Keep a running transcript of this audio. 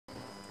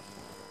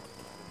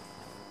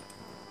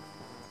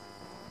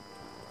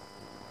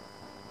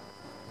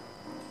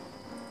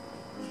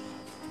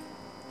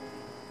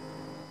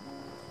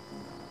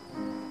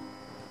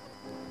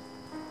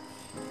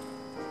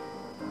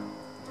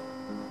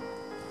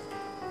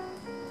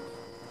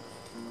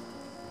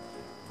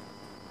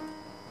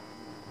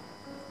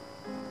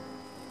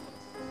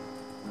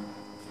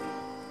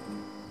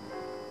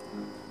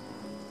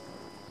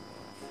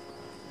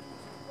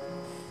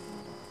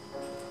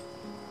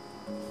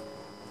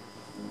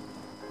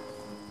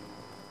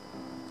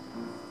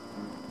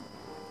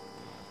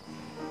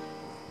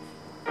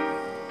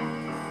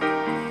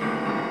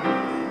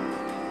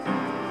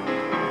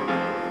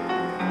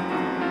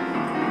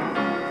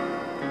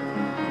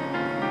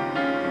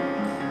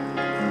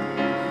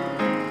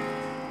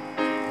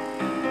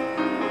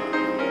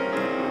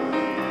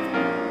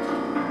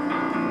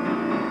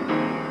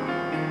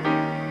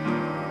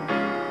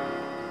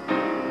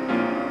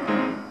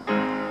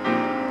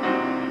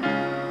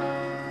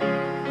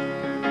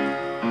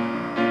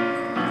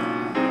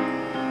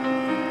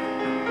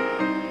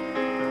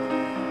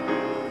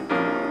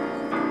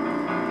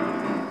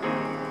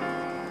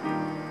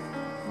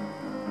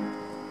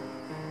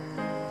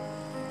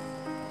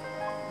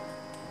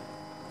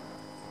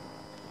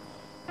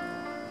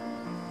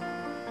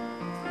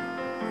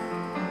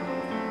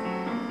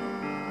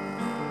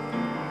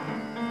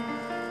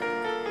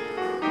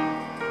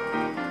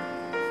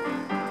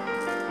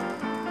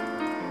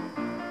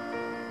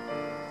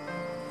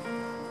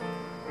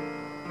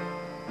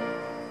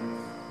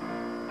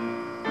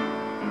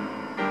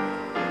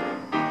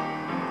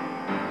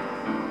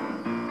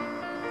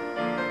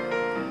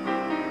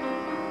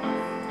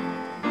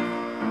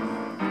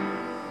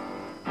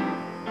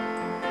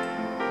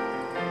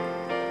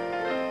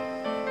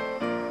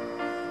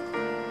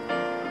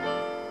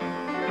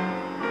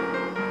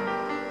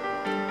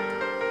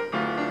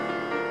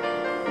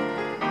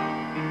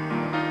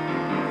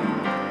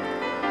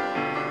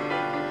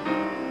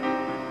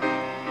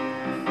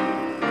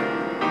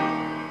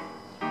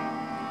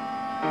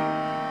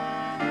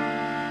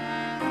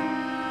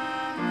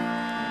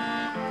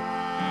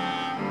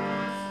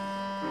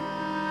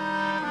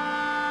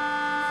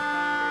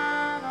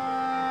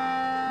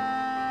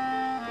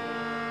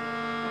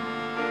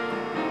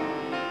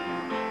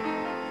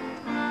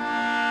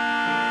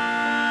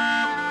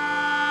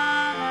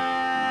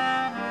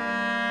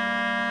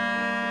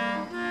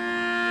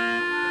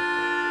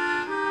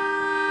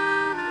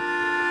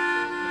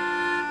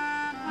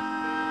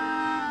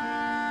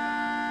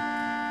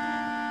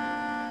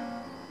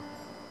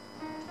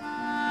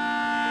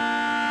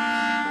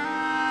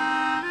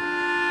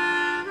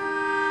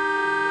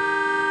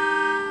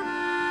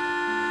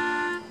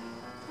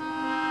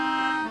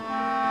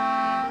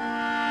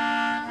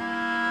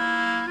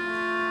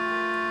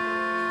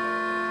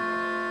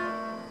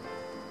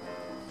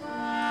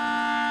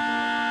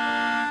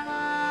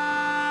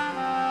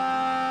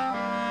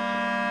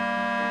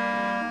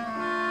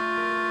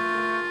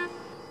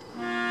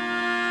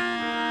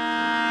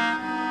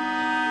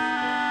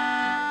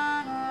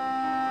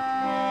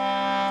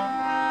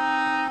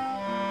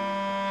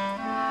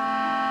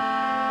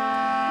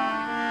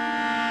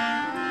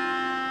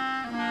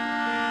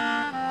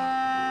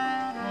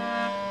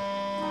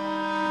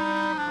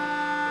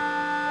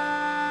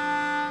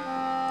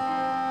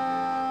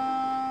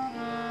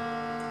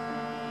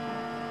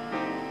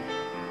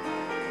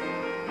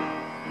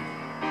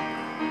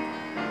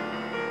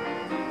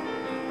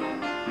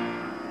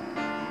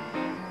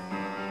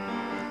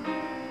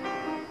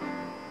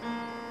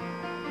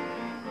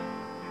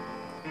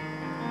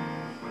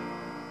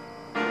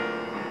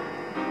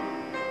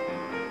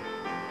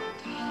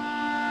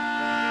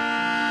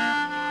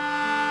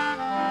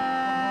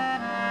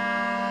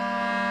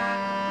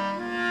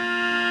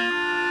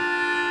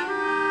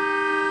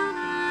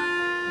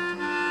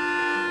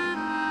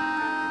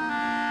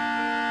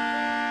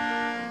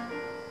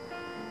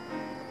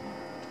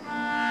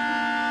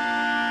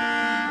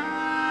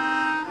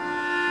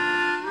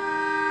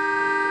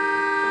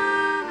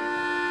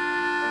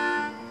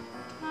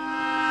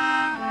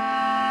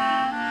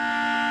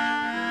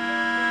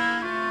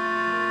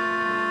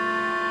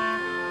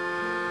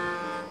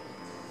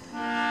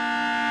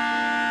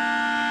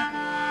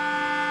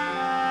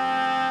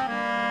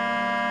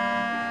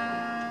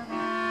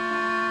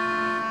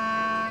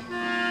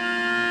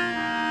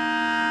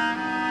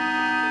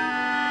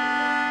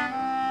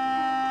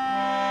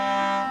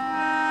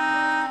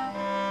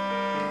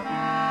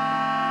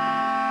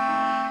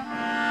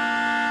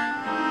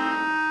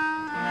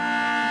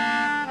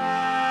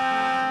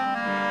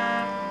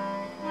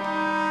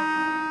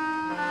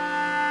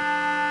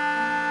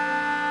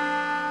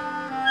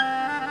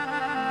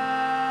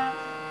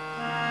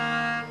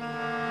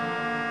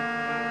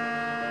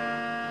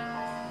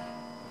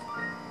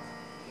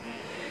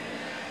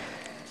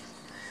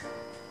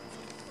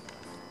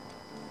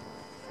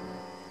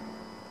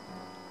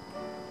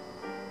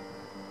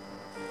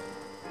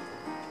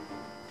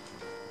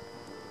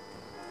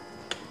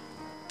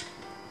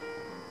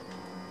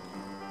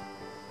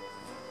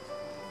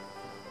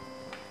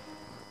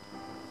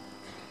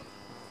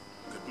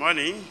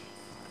Morning.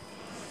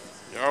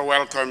 You're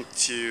welcome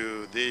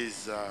to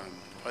this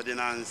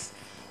Ordinance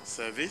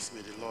Service.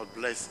 May the Lord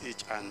bless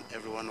each and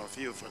every one of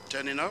you for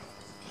turning up.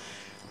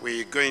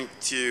 We're going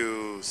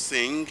to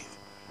sing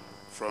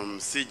from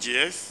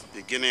CGS,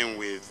 beginning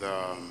with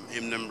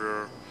hymn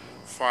number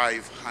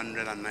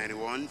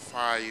 591,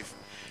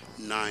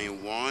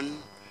 591.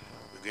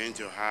 We're going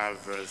to have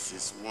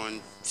verses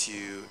 1,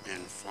 2,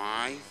 and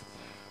 5.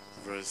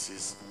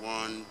 Verses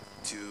 1,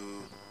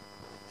 2,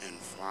 and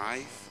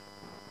 5.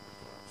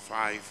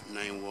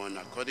 591.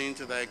 According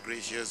to thy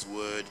gracious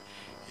word,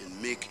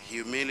 in meek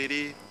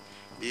humility,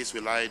 this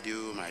will I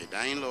do, my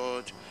dying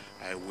Lord,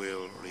 I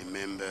will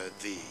remember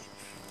thee.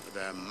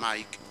 The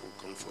mic will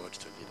come forward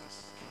to lead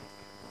us.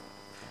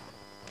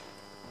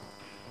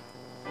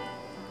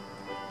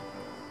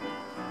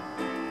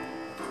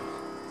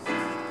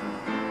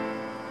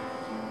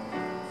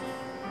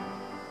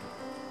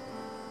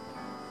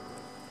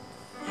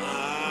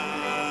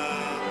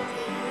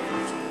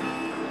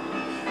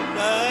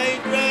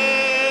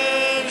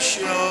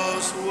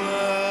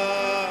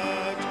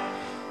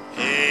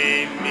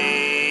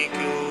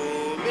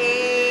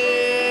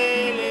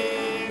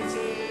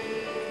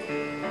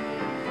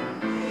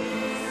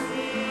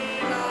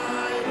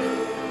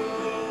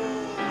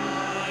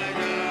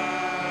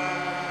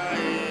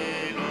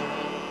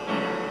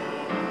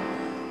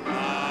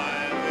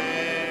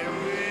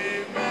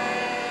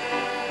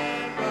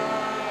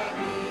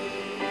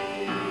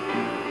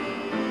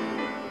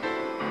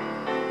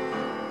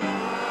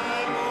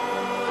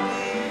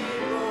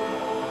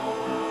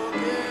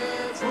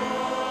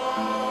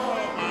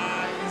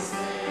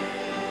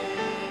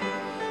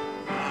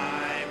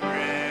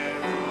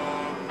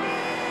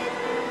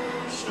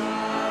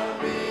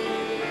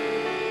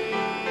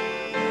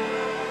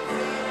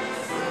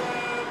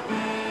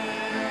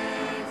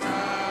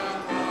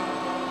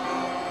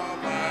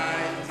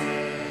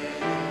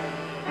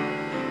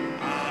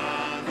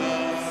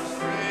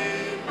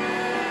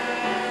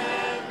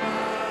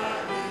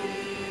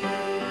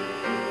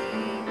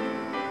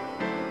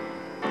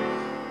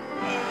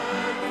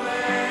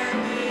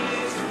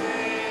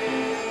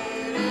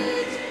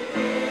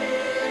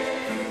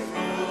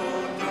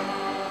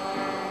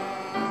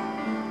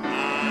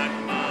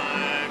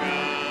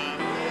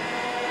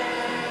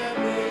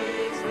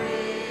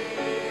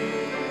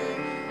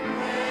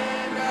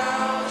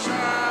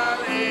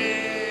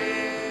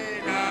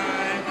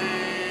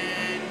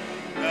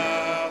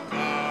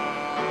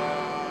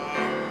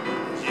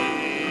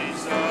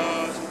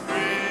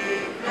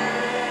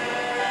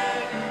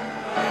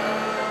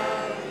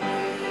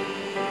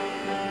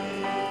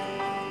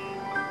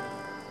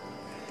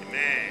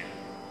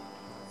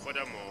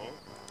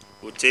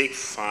 Take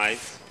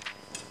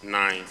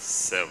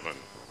 597.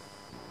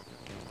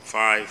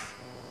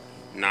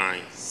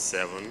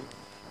 597.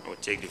 I'll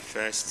take the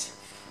first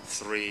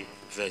 3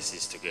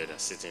 verses together,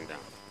 sitting down.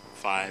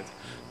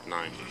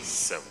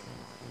 597.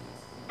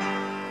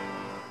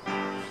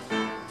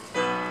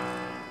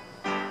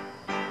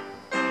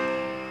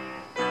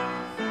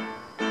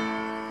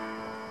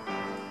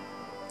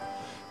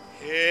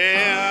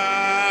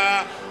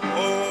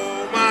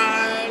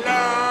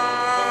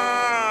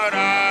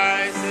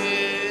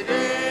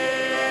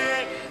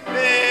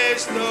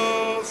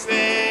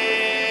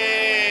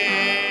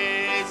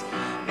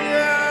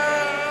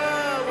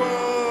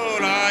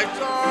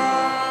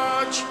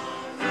 Touch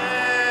and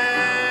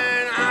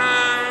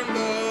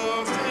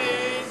the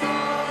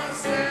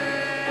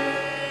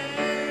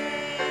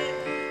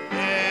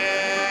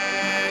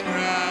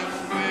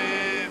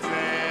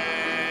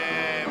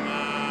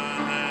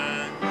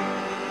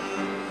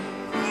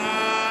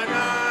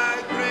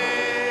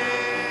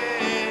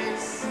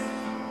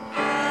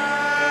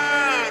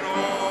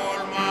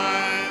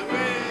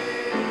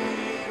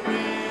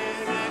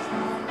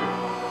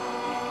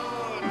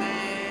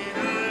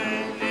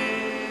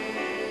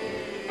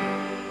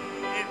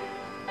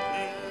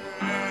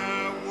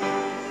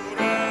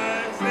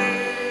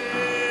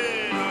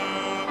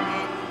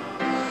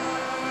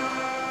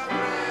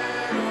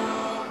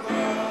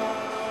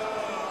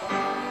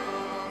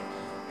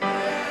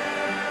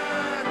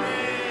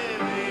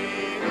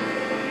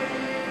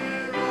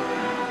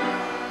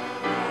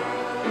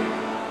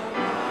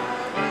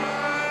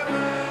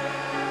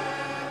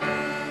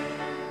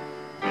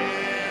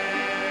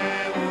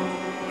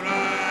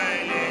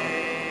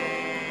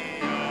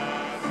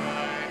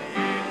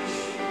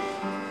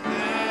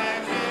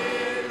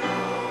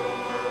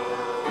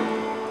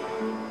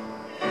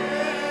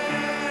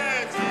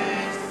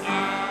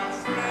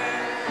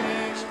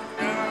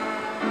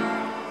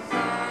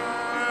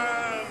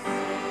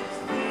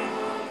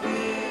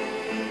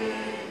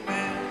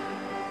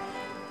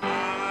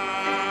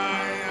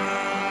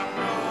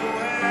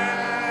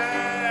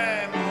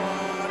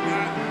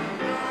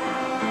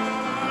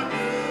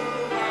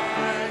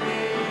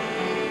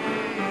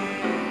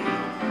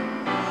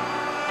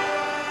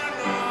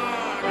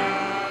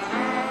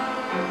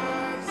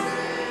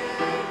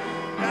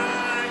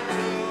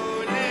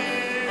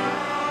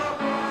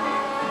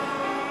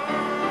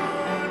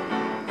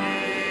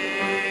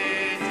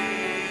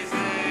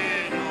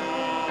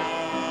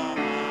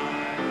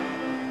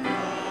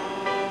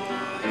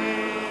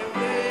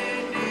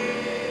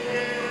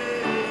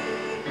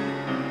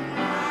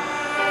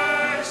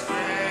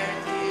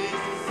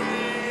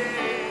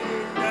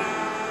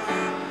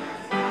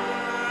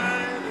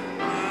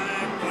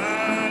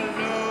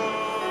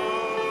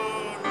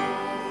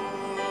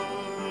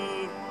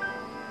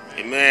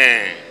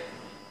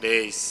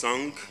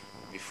song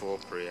before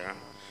prayer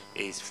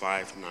is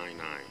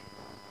 599.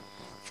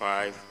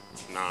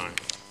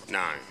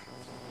 599.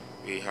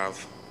 We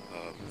have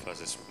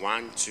verses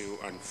 1, 2,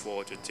 and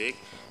 4 to take.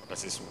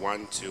 Verses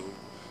 1, 2.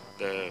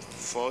 The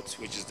fourth,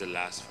 which is the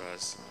last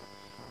verse,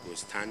 we'll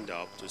stand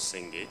up to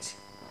sing it,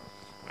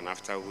 and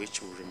after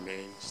which we'll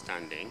remain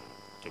standing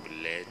to be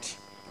led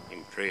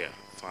in prayer.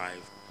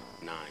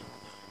 599.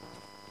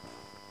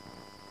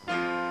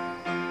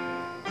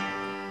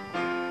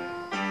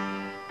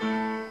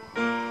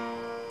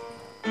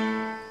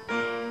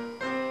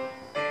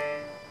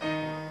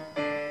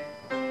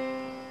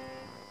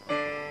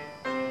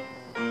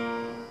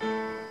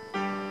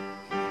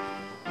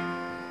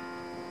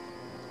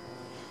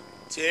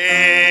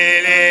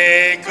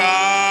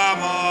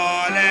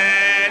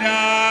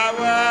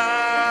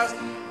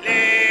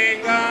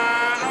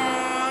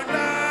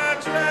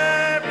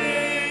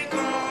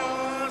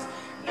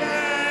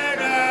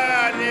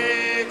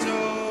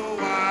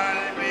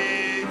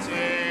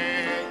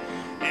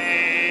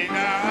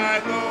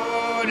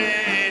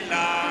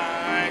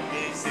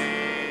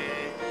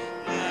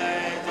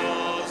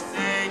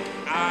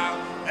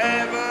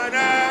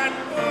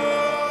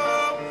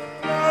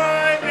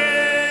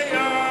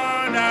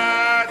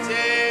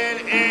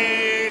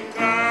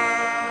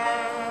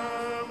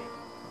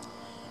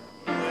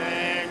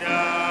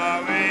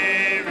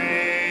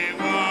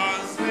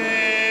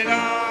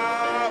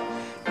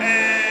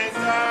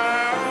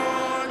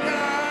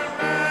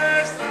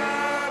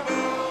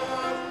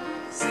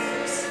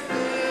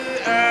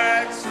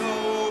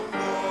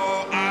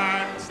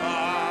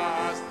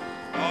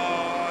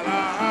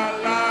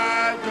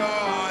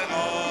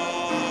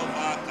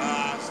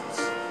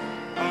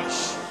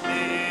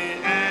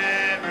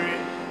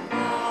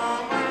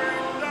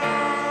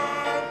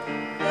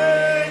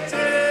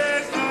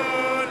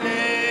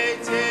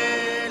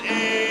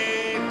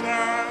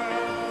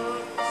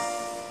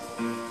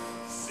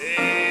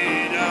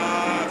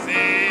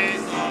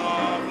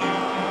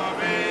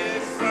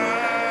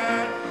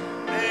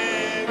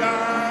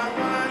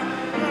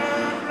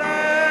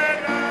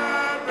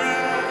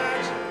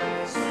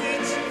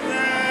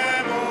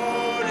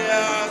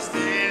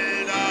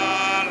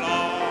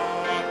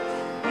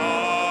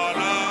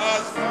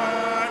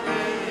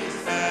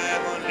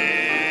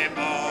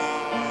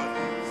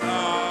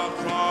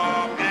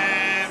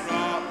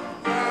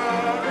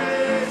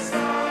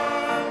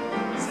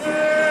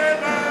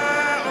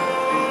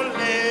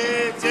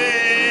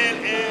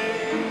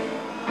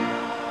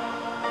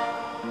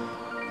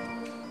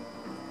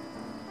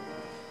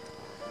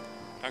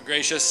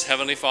 Gracious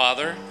Heavenly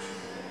Father,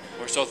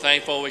 we're so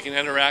thankful we can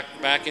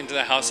interact back into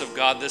the house of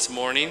God this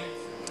morning.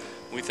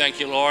 We thank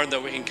you, Lord,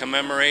 that we can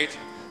commemorate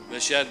the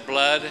shed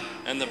blood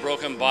and the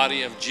broken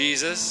body of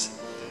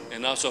Jesus,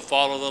 and also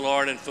follow the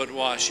Lord in foot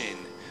washing.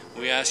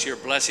 We ask your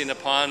blessing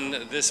upon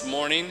this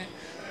morning,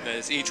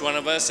 as each one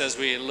of us, as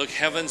we look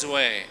heaven's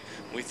way.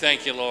 We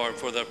thank you, Lord,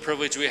 for the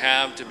privilege we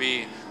have to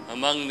be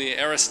among the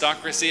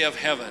aristocracy of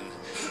heaven,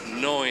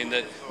 knowing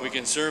that we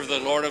can serve the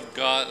Lord of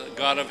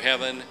God of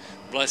heaven.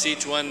 Bless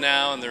each one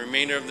now and the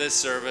remainder of this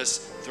service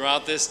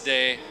throughout this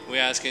day. We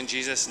ask in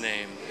Jesus'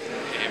 name.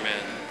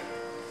 Amen.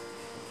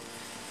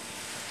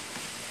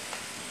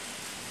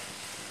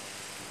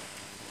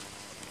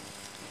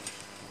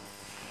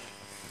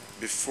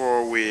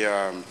 Before we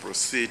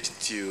proceed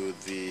to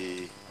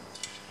the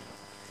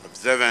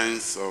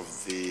observance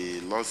of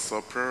the Lord's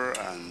Supper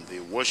and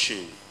the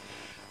washing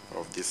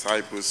of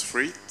disciples'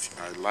 feet,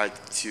 I'd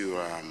like to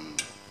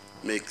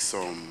make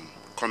some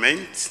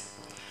comments.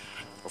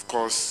 Of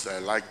course,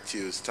 I'd like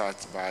to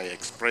start by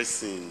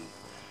expressing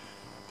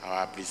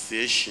our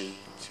appreciation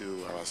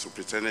to our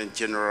Superintendent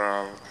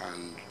General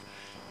and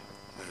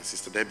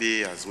Sister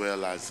Debbie, as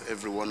well as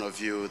every one of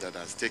you that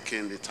has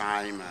taken the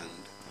time and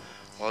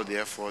all the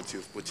effort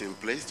you've put in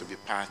place to be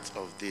part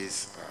of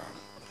this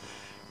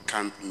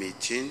camp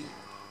meeting.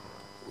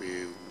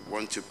 We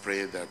want to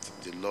pray that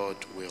the Lord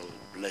will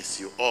bless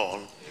you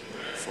all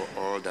for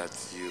all that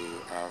you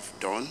have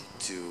done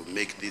to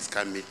make this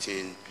camp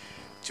meeting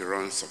to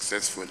run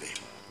successfully.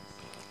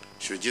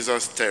 Should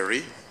Jesus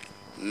tarry,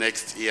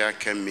 next year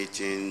camp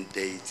meeting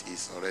date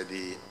is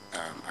already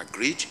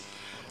agreed,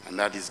 and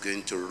that is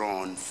going to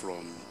run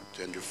from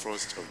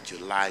 21st of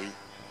July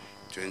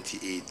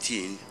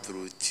 2018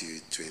 through to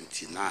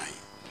 29.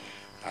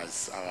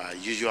 As our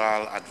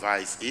usual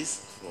advice is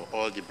for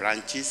all the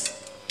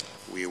branches,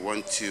 we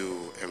want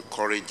to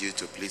encourage you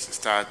to please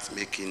start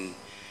making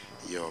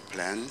your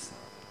plans,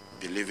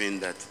 believing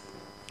that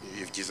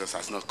if Jesus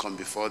has not come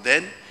before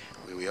then,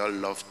 we will all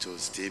love to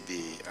still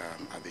be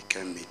at the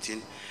camp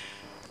meeting.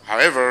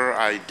 However,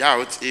 I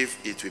doubt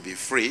if it will be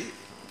free,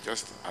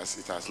 just as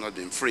it has not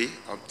been free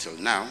up till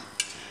now.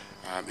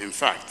 In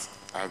fact,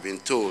 I've been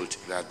told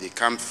that the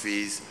camp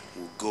fees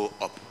will go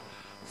up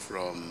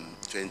from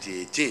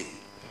 2018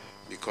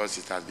 because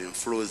it has been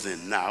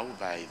frozen now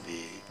by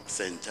the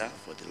center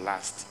for the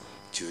last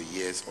 2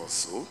 years or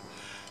so.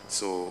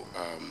 So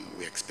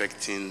we're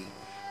expecting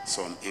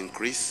some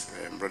increase.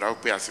 Brother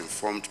Okpe has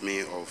informed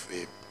me of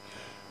a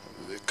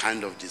the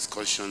kind of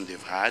discussion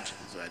they've had.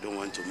 So I don't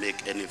want to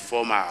make any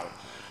formal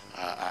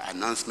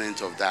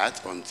announcement of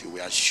that until we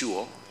are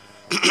sure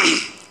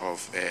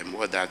of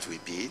what that will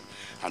be.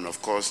 And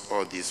of course,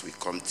 all this will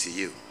come to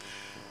you.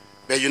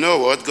 But you know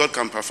what? God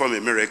can perform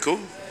a miracle.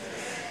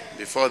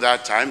 Before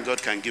that time,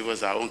 God can give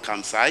us our own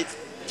campsite.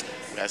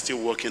 We are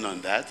still working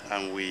on that,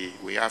 and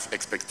we have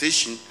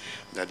expectation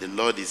that the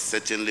Lord is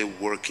certainly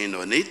working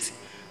on it.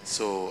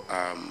 So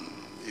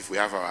if we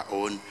have our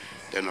own,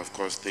 then of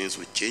course things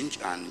will change,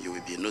 and you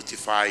will be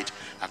notified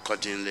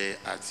accordingly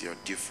at your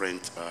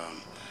different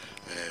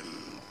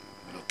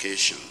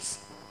locations.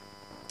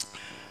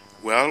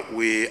 Well,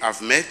 we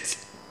have met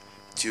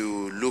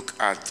to look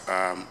at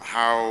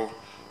how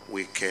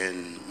we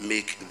can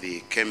make the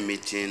camp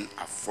meeting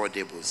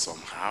affordable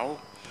somehow.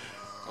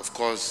 Of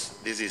course,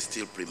 this is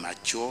still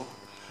premature.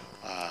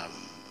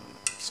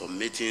 Some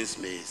meetings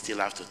may still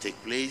have to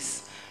take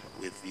place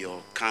with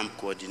your camp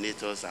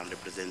coordinators and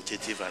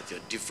representatives at your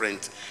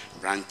different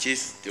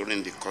branches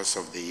during the course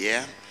of the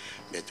year.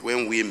 But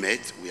when we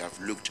met, we have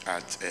looked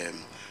at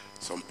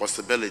some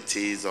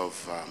possibilities of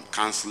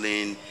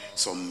canceling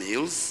some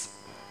meals.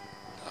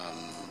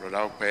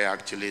 Brother Okpe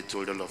actually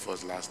told all of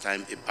us last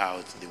time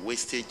about the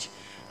wastage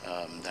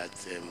that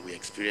we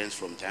experience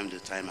from time to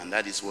time, and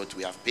that is what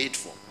we have paid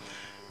for.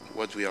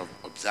 What we have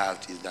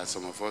observed is that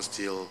some of us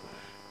still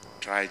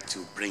try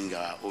to bring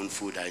our own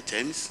food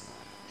items.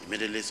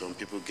 Immediately some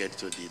people get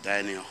to the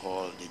dining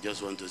hall, they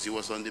just want to see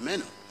what's on the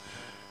menu.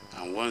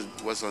 And once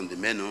what's on the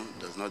menu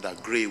does not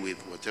agree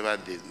with whatever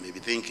they may be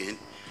thinking,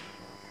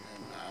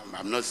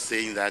 I'm not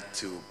saying that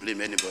to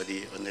blame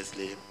anybody,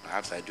 honestly.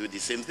 Perhaps I do the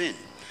same thing.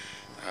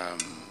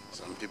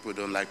 Some people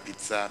don't like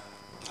pizza.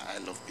 I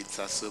love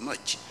pizza so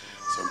much.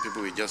 Some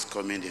people will just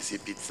come in, they see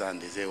pizza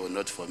and they say, oh,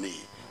 not for me.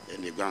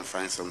 Then they go and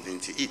find something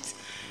to eat,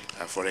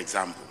 for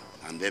example.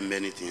 And then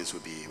many things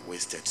will be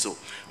wasted. So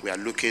we are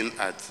looking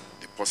at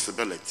the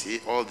possibility.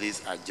 All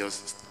these are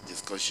just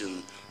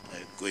discussion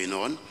going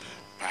on.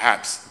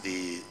 Perhaps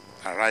the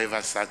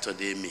arrival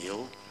Saturday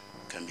meal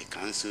can be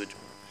cancelled.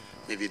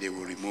 Maybe they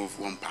will remove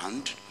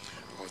 £1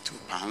 or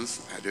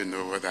 £2. I don't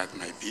know what that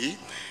might be.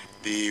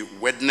 The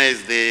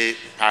Wednesday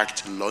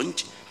packed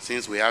lunch,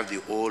 since we have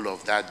the whole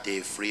of that day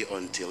free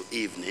until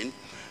evening,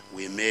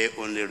 we may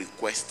only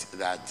request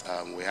that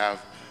we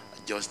have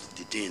just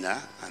the dinner,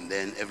 and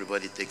then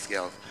everybody takes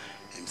care of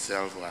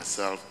himself or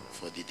herself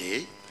for the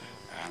day,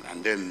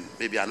 and then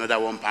maybe another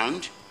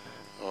 £1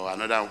 or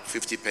another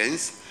 50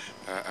 pence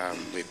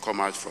will come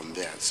out from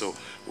there. So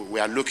we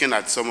are looking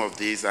at some of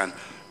these, and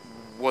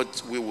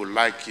what we would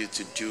like you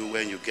to do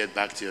when you get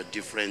back to your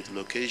different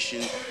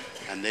locations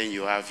and then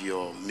you have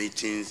your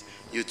meetings,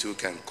 you too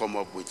can come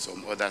up with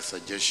some other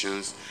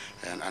suggestions,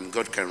 and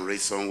God can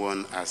raise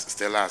someone, as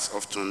Stella has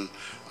often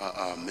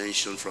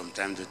mentioned from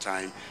time to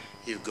time.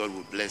 If God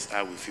will bless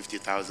her with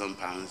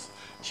 £50,000,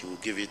 she will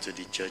give it to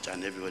the church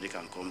and everybody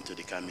can come to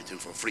the camp meeting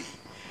for free.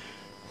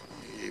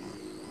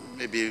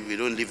 Maybe we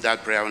don't leave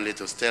that prayer only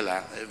to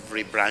Stella.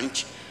 Every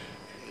branch,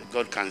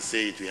 God can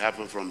say it will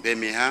happen from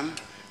Birmingham,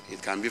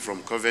 it can be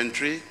from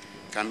Coventry,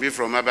 it can be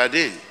from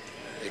Aberdeen,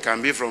 it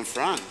can be from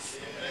France,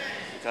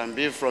 it can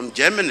be from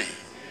Germany.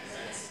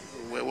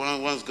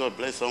 Once God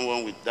bless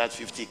someone with that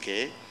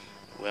 50K,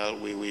 well,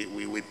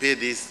 we pay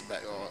this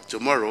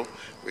tomorrow.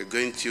 We're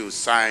going to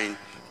sign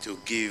to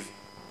give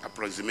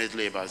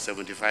approximately about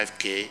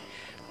 75K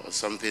or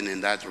something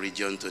in that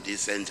region to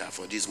this center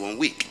for this 1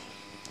 week.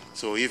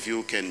 So if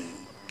you can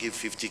give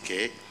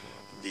 50K,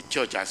 the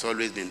church has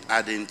always been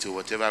adding to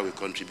whatever we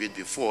contribute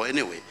before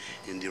anyway,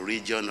 in the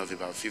region of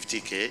about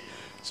 50K.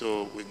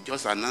 So we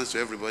just announce to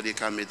everybody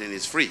camp meeting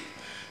is free.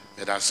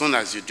 But as soon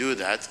as you do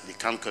that, the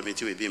camp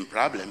committee will be in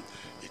problem,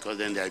 because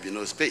then there will be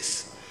no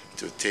space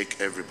to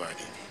take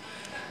everybody.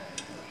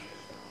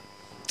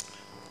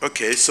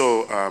 Okay,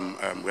 so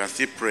we are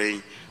still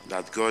praying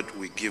that God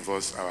will give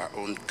us our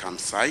own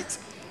campsite.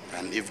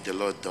 And if the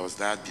Lord does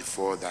that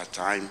before that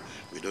time,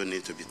 we don't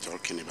need to be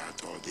talking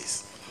about all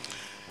this.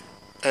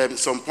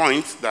 Some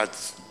points that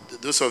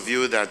those of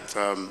you that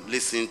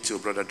listened to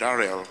Brother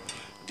Darrell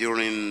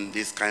during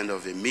this kind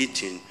of a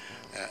meeting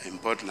in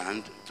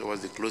Portland,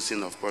 towards the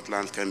closing of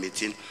Portland's camp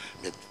meeting,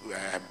 but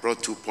I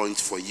brought 2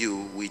 points for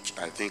you, which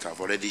I think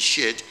I've already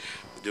shared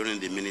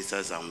during the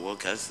ministers and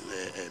workers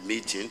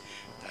meeting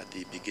at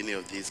the beginning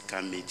of this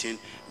camp meeting.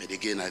 But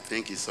again, I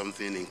think it's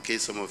something, in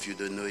case some of you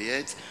don't know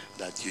yet,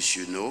 that you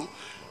should know.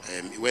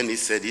 When he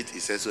said it, he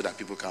said so that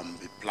people can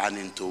be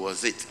planning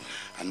towards it.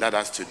 And that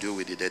has to do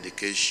with the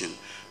dedication,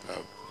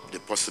 the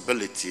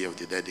possibility of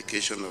the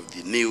dedication of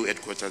the new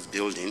headquarters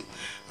building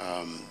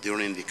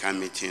during the camp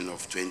meeting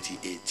of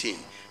 2018.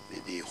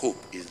 The hope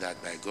is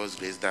that by God's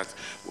grace that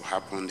will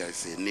happen.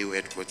 There's a new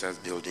headquarters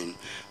building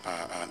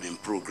in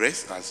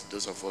progress, as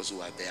those of us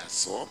who are there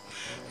saw.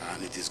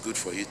 And it is good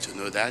for you to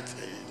know that,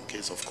 in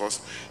case, of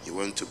course, you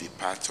want to be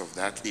part of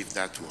that, if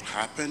that will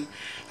happen.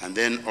 And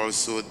then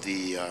also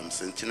the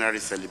centenary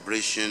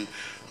celebration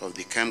of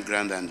the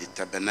campground and the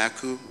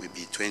tabernacle will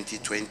be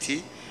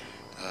 2020.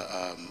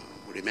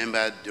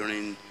 Remember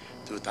during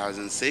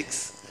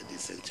 2006, the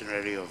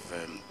centenary of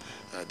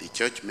the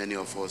church. Many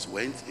of us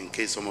went. In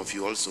case some of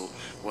you also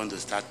want to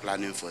start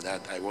planning for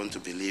that, I want to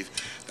believe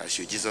that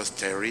should Jesus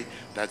tarry,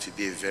 that will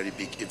be a very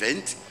big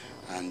event,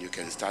 and you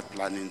can start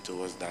planning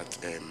towards that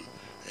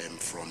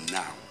from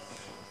now.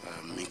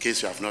 In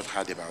case you have not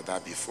heard about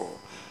that before.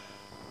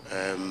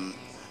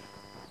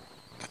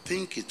 I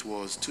think it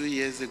was 2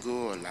 years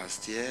ago or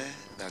last year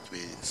that we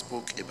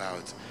spoke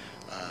about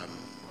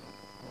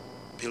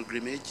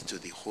pilgrimage to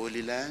the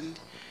Holy Land,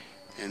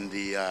 and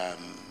the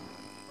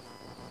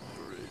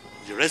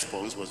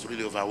response was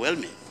really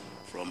overwhelming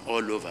from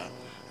all over,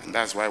 and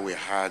that's why we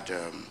had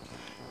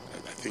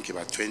I think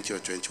about 20 or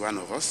 21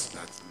 of us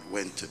that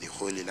went to the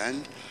Holy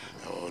Land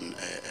on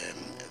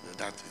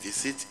that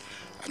visit.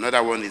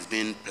 Another one is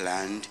being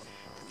planned,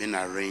 being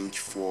arranged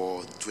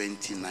for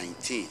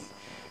 2019.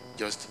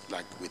 Just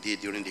like we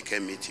did during the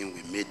camp meeting,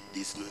 we made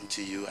this known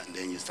to you, and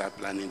then you start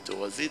planning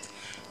towards it.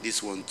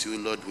 This one too,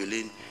 Lord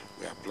willing,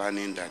 we are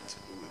planning that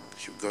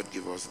should God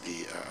give us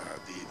the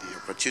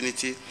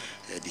opportunity,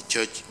 the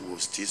church will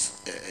still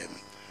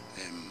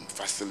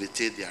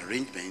facilitate the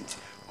arrangement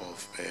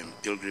of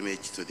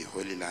pilgrimage to the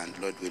Holy Land,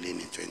 Lord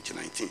willing, in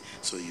 2019.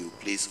 So you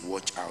please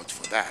watch out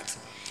for that.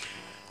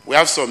 We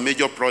have some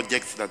major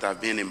projects that have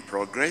been in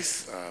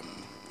progress.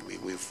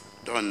 We've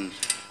done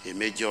a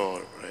major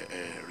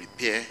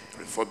repair,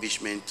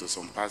 refurbishment to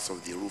some parts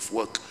of the roof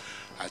work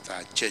at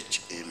our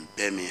church in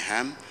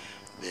Birmingham.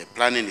 The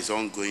planning is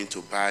ongoing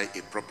to buy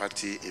a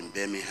property in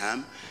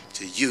Birmingham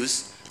to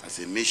use as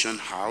a mission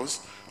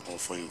house or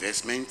for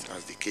investment,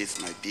 as the case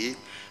might be,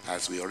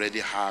 as we already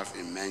have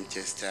in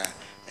Manchester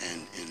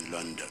and in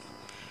London.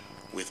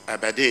 With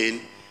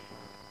Aberdeen,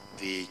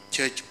 the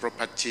church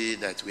property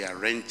that we are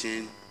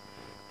renting,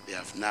 they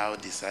have now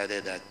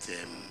decided that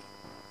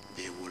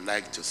they would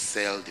like to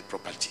sell the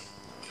property.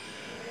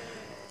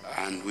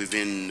 And we've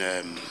been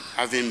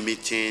having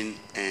meeting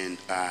and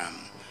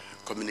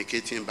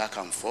communicating back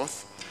and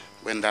forth.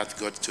 When that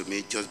got to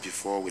me just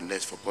before we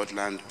left for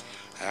Portland,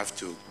 I have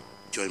to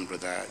join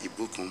Brother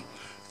Ibukum,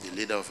 the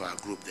leader of our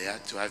group there,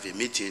 to have a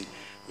meeting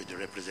with the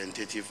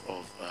representative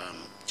of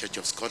Church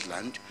of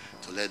Scotland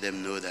to let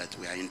them know that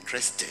we are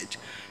interested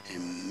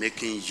in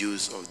making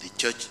use of the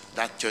church,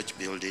 that church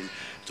building,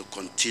 to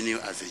continue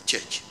as a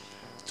church,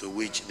 to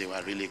which they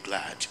were really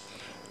glad.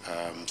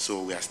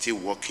 So we are still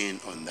working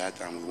on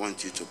that, and we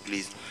want you to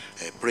please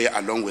pray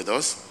along with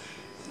us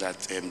that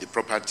the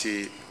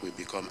property will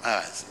become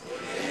ours.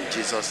 In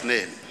Jesus'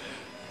 name.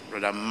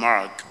 Brother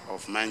Mark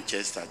of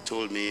Manchester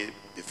told me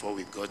before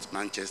we got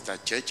Manchester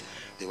Church,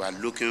 they were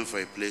looking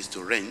for a place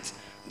to rent.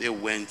 They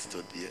went to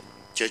the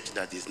church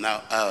that is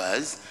now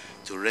ours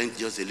to rent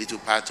just a little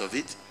part of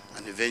it,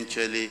 and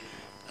eventually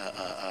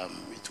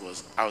it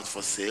was out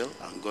for sale,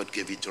 and God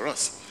gave it to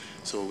us.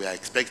 So we are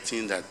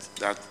expecting that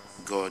our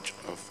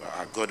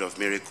God of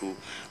miracle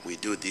will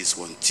do this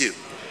one too.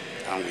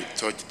 And we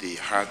touch the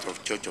heart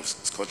of Church of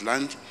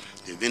Scotland.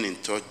 They've been in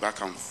touch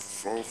back and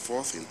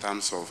forth in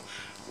terms of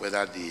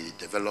whether the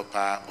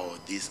developer or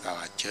this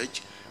our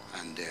church,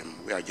 and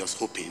we are just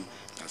hoping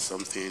that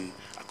something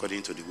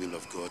according to the will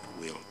of God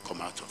will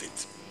come out of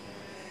it.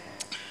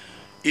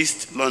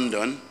 East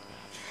London,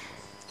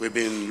 we've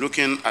been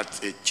looking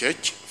at a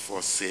church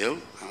for sale,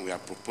 and we are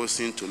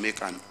proposing to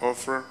make an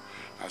offer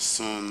as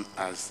soon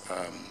as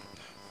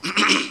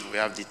we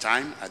have the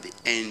time at the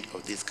end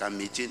of this camp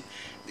meeting,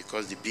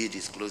 because the bid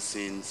is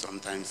closing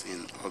sometimes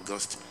in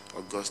August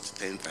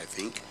 10th, I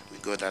think. We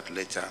got that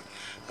letter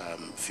a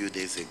few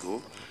days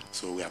ago.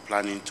 So we are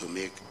planning to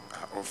make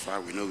our offer.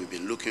 We know we've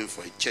been looking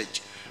for a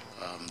church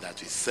that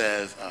will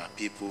serve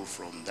people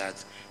from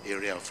that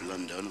area of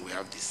London. We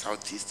have the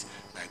southeast,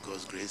 by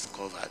God's grace,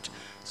 covered.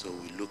 So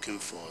we're looking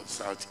for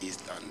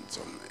southeast and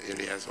some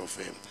areas of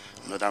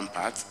northern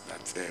parts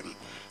that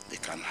they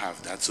can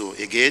have that. So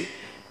again,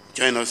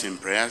 join us in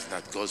prayers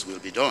that God's will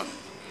be done.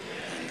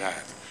 And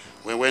that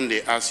when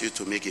they ask you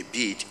to make a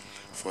bid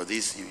for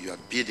this, you are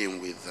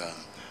bidding with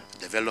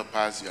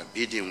developers, you are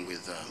bidding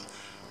with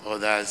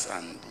others,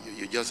 and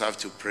you just have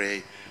to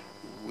pray.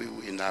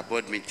 In our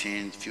board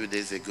meeting a few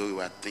days ago, we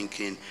were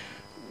thinking,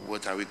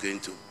 what are we going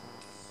to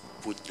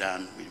put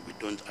down? We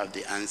don't have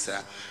the answer.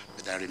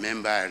 But I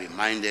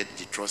reminded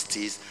the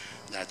trustees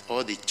that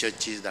all the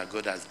churches that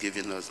God has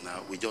given us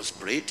now, we just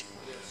prayed.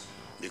 Yes.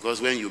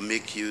 Because when you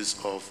make use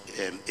of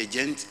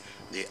agents,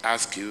 they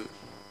ask you,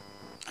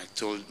 I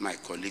told my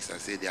colleagues, I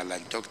said they are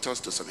like doctors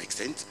to some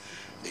extent.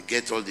 They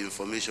get all the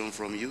information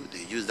from you.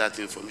 They use that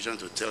information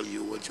to tell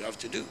you what you have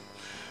to do.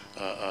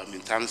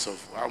 In terms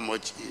of how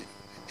much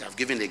they have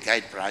given a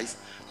guide price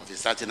of a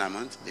certain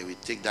amount, they will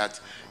take that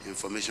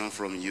information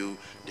from you.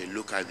 They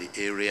look at the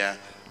area,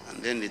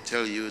 and then they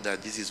tell you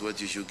that this is what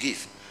you should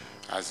give.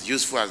 As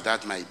useful as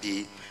that might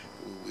be,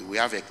 we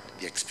have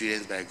the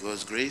experience by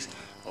God's grace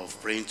of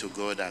praying to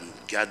God and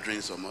gathering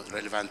some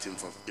relevant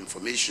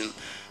information,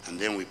 and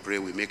then we pray,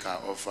 we make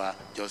our offer,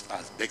 just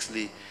as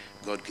Bexley,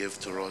 God gave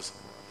to us,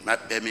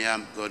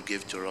 Birmingham, God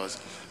gave to us,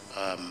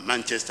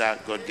 Manchester,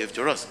 God gave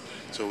to us.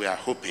 So we are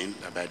hoping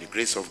that by the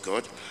grace of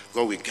God,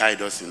 God will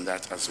guide us in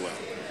that as well.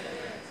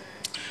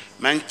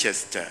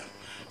 Manchester,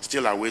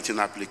 still awaiting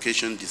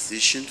application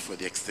decision for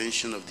the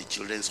extension of the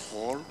children's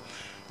hall.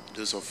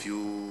 Those of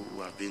you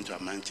who have been to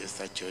a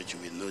Manchester church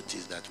will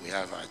notice that we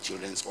have our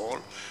children's hall,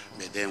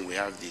 but then we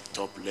have the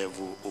top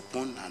level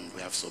open, and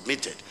we have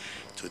submitted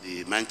to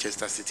the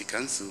Manchester City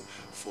Council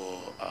for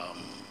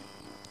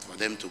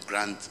them to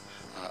grant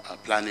a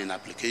planning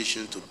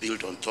application to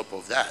build on top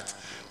of that,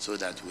 so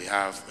that we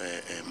have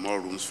more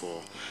rooms for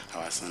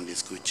our Sunday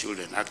school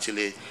children.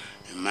 Actually,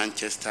 in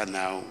Manchester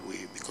now,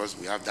 because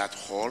we have that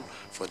hall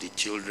for the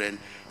children,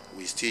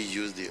 we still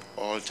use the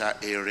altar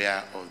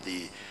area of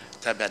the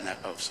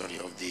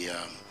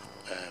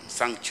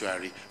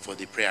sanctuary for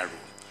the prayer room.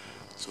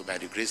 So by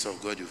the grace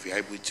of God, if we are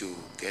able to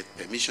get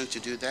permission to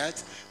do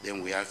that,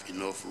 then we have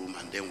enough room,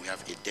 and then we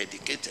have a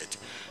dedicated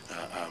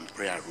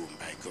prayer room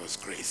by God's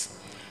grace.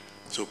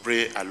 So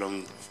pray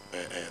along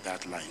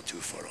that line too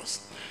for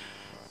us.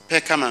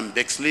 Peckham and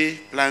Bexley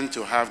plan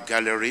to have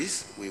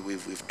galleries.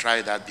 We've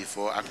tried that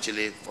before.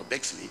 Actually, for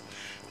Bexley,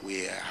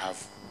 we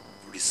have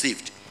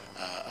received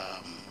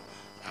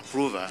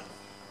approval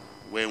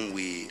when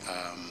we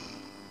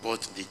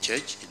bought the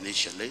church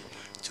initially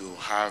to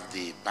have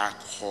the back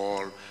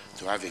hall,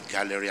 to have a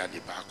gallery at the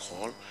back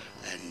hall,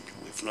 and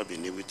we've not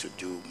been able to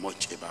do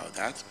much about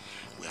that.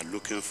 We are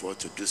looking forward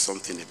to do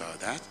something about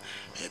that.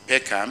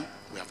 Peckham,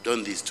 we have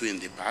done this too in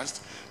the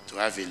past, to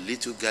have a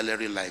little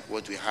gallery like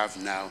what we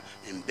have now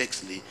in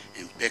Bexley,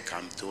 in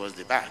Peckham, towards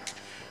the back.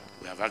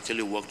 We have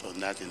actually worked on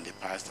that in the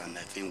past, and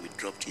I think we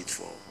dropped it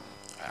for,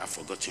 I've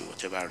forgotten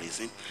whatever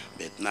reason,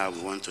 but now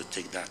we want to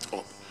take that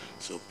up.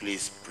 So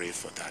please pray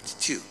for that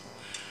too.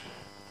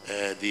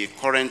 The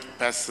current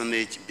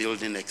parsonage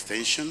building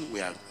extension,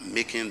 we are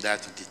making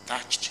that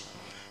detached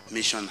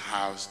mission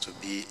house to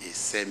be a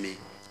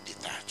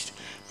semi-detached.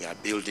 We are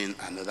building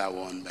another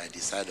one by the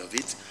side of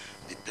it.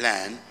 The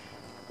plan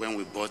when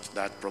we bought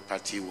that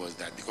property was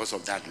that because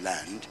of that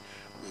land,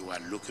 we were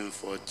looking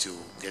forward to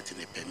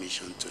getting a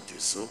permission to do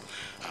so,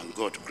 and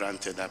God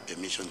granted that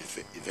permission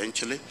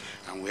eventually,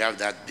 and we have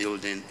that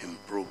building in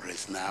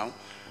progress now.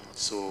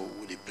 So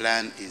the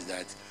plan is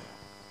that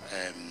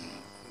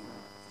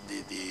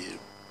the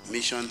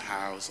mission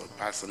house or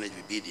parsonage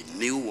will be the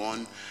new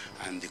one,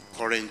 and the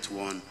current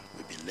one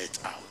will be let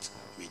out.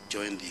 We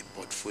join the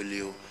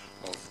portfolio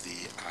of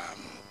the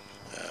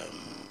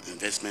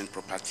investment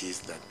properties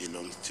that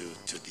belong to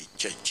the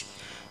church.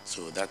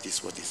 So that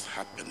is what is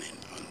happening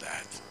on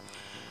that.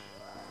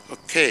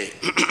 Okay,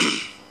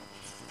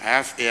 I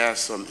have here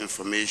some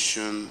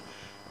information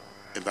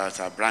about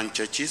our branch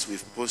churches.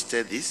 We've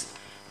posted this.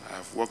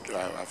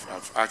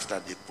 I've asked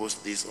that they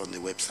post this on the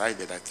website,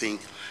 but I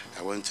think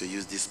I want to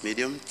use this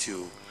medium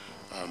to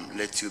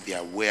let you be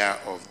aware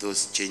of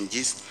those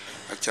changes.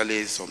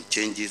 Actually, some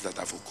changes that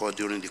have occurred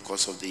during the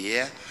course of the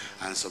year,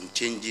 and some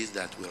changes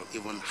that will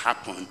even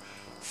happen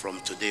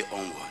from today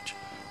onward.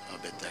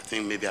 But I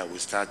think maybe I will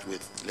start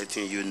with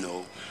letting you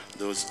know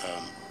those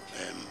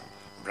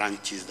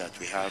branches that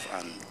we have,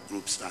 and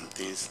groups and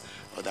things,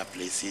 other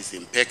places.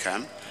 In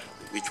Peckham,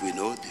 which we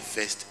know, the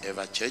first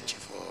ever church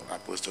for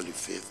Apostolic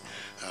faith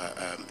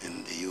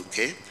in the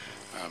UK,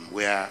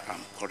 where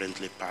I'm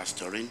currently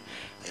pastoring.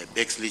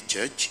 Bexley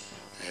Church,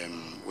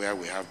 where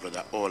we have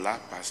Brother Ola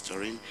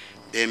pastoring.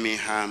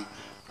 Birmingham,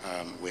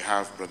 we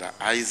have Brother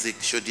Isaac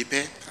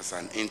Shodipe as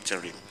an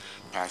interim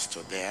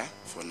pastor there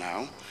for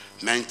now.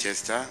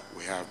 Manchester,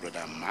 we have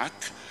Brother Mark.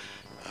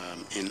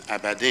 In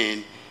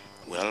Aberdeen,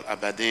 well,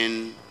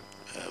 Aberdeen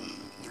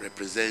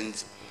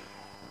represents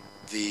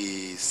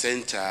the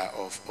center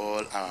of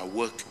all our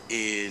work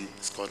in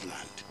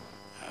Scotland.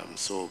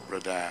 So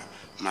Brother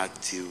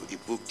Matthew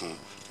Ibukun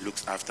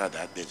looks after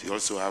that, but we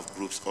also have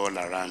groups all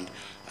around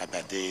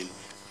Aberdeen,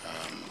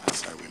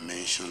 as I will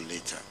mention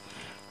later.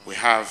 We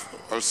have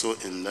also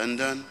in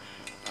London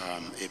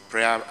a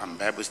prayer and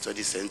Bible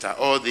study center.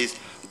 All these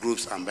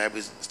groups and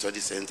Bible study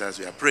centers,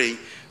 we are praying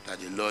that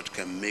the Lord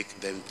can make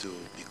them to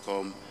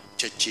become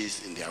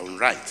churches in their own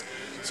right.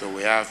 So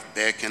we have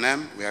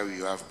Beckenham, where we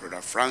have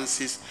Brother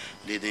Francis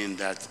leading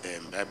that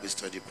Bible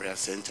study prayer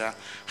center.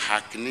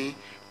 Hackney,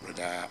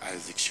 Brother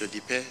Isaac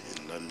Shodipe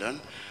in London.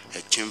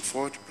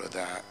 Chimford,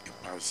 Brother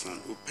Ipalson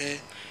Upe.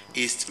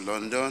 East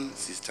London,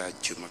 Sister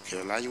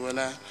Jumoke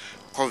Olayiwola.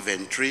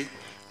 Coventry,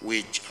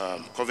 which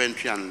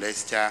Coventry and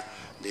Leicester,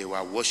 they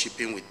were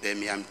worshiping with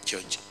Birmingham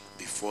Church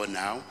before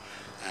now,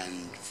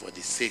 and for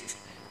the sake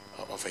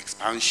of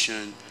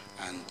expansion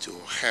and to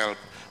help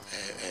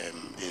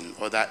in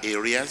other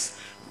areas,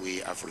 we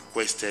have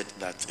requested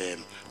that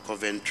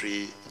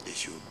Coventry, they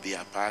should be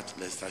apart,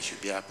 Leicester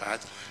should be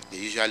apart. They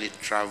usually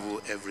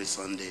travel every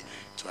Sunday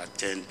to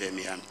attend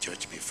Birmingham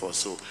Church before,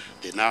 so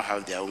they now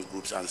have their own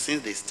groups. And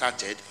since they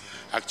started,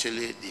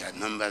 actually their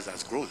numbers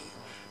has grown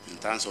in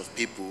terms of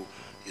people.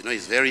 You know,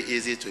 it's very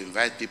easy to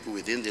invite people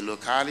within the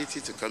locality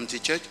to come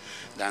to church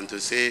than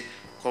to say,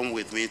 come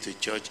with me to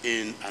church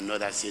in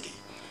another city.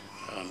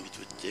 It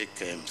would take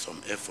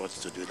some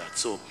efforts to do that.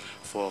 So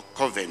for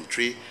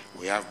Coventry,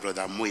 we have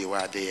Brother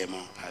Muiwa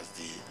Adeyemo as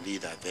the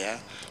leader there.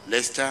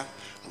 Leicester,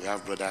 we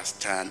have Brother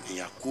Stan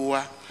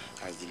Yakua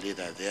as the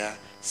leader there.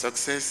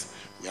 Success,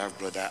 We have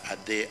Brother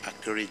Ade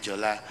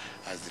Akurijola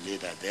as the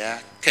leader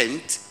there.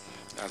 Kent,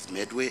 that's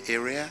Medway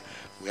area.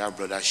 We have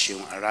Brother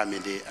Sheung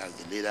Aramide as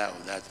the leader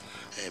of that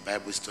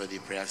Bible Study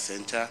Prayer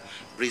Center.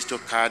 Bristol,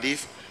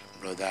 Cardiff,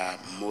 Brother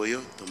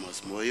Moyo,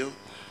 Thomas Moyo.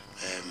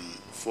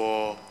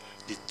 For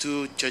the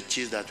two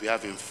churches that we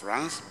have in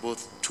France,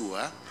 both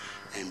Tours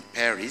and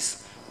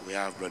Paris, we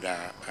have Brother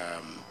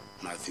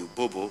Matthew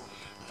Bobo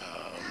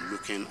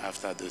looking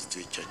after those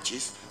two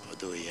churches,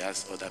 although he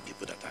has other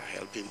people that are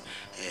helping,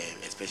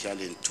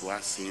 especially in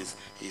Tours since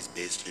he's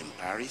based in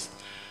Paris.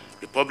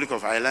 Republic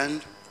of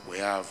Ireland, we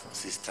have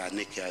Sister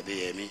Nikki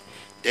Adeyemi.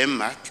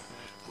 Denmark,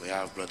 we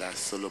have Brother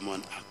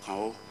Solomon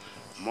Akao.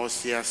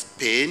 Murcia,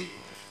 Spain,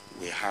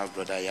 we have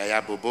Brother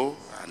Yaya Bobo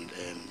and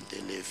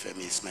Dele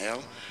Femi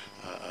Ismail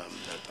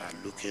that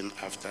are looking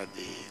after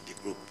the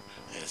group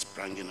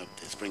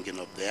springing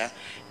up there.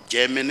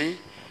 Germany,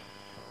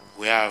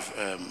 we have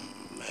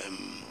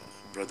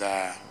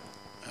Brother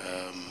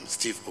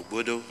Steve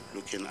Obodo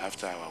looking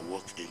after our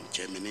work in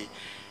Germany.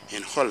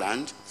 In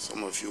Holland,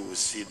 some of you will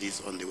see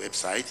this on the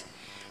website,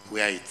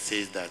 where it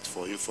says that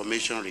for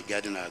information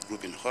regarding our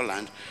group in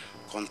Holland,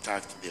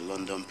 contact the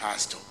London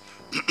pastor.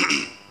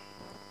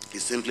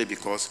 It's simply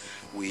because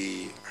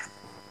we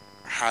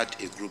had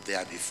a group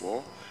there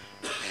before,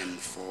 and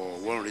for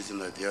one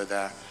reason or the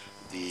other,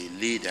 the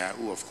leader,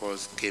 who of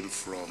course came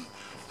from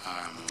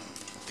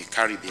the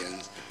Caribbean,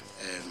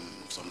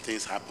 some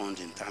things happened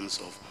in terms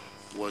of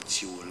what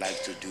she would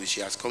like to do.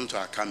 She has come to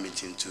our camp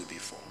meeting too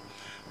before,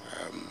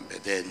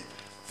 but then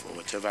for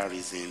whatever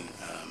reason,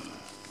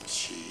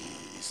 she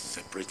is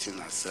separating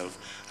herself,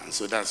 and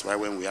so that's why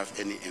when we have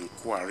any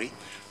inquiry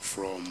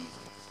from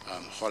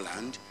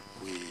Holland,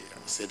 we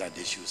say that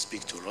they should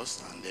speak to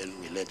us, and then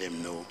we let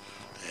them know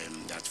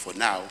that for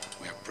now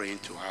we are praying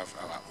to have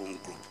our own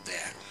group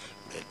there,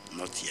 but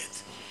not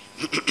yet.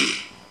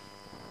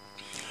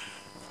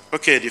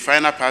 Okay, the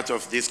final part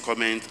of this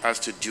comment has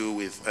to do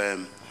with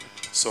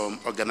some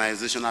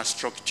organizational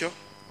structure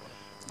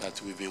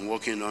that we've been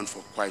working on for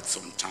quite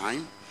some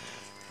time.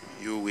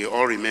 You will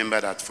all remember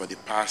that for the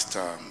past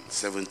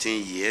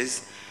 17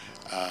 years,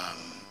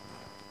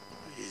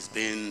 it's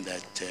been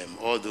that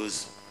all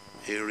those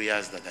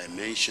areas that I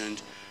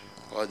mentioned,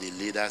 all the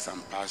leaders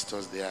and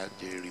pastors there,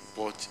 they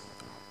report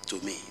to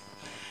me.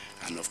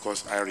 And of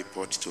course, I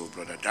report to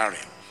Brother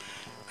Daryl.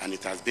 And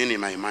it has been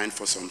in my mind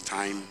for some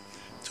time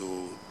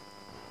to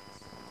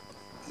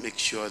make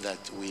sure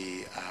that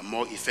we are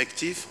more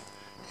effective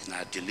in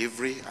our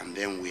delivery, and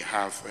then we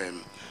have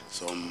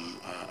some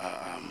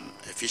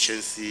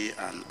efficiency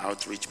and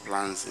outreach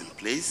plans in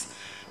place,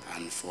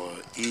 and for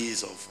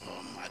ease of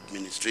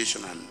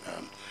administration and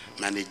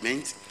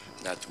management,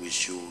 that we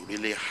should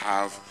really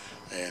have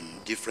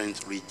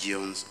different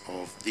regions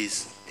of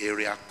this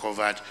area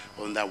covered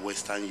under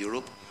Western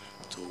Europe,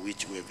 to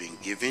which we've been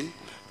given,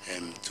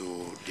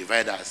 to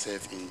divide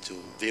ourselves into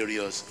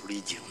various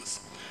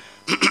regions.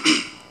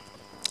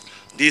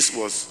 This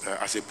was,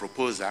 as a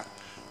proposal,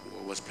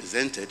 was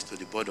presented to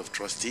the Board of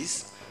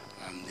Trustees,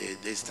 and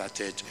they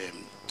started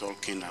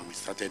talking, and we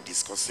started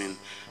discussing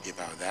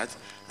about that,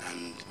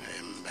 and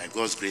by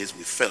God's grace,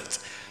 we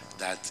felt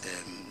that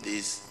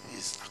this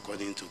is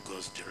according to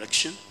God's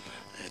direction,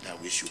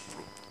 that we should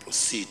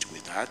proceed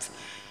with that.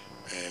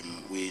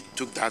 We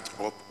took that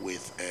up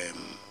with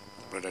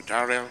Brother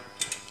Darrell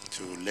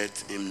to let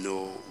him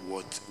know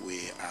what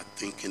we are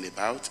thinking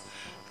about.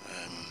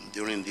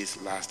 During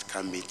this last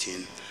camp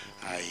meeting,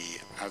 I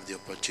have the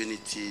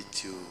opportunity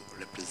to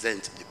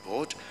represent the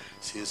board,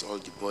 since all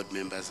the board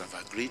members have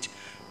agreed,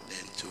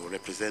 then to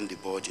represent the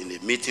board in a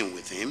meeting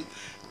with him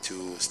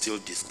to still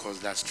discuss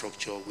that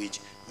structure,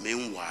 which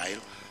meanwhile,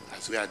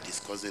 as we are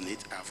discussing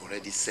it, I've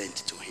already sent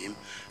to him,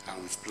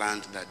 and we've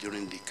planned that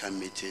during the camp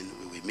meeting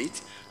we will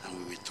meet and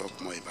we will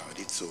talk more about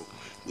it. So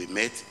we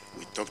met,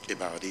 we talked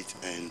about it,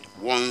 and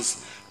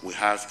once we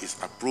have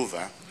his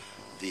approval,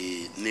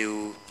 the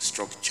new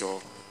structure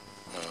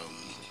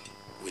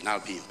will now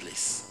be in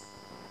place.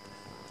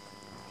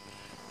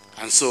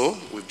 And so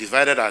we've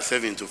divided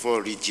ourselves into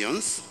 4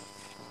 regions,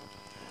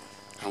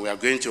 and we are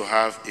going to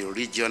have a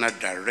regional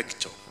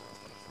director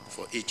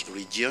for each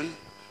region.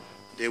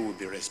 They will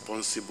be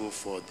responsible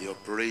for the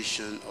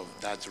operation of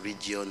that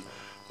region,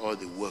 all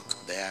the work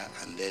there,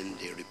 and then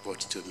they report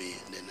to me,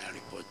 and then I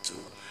report to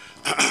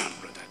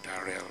Brother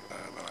Darrell,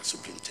 our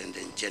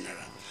Superintendent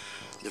General.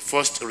 The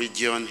first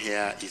region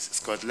here is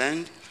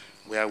Scotland,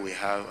 where we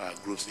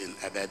have groups in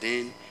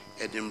Aberdeen,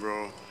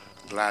 Edinburgh,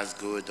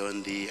 Glasgow,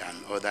 Dundee,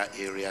 and other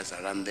areas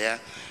around there.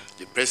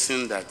 The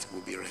person that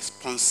will be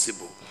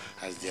responsible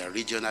as their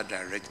regional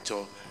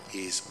director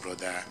is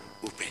Brother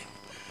Upe.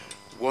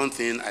 One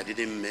thing I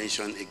didn't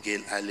mention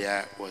again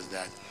earlier was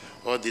that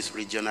all these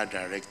regional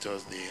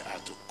directors, they are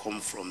to come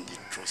from the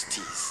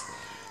trustees.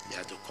 They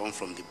are to come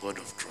from the Board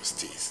of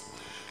Trustees.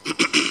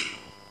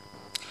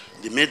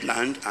 The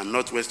Midland and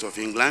Northwest of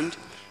England,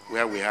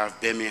 where we have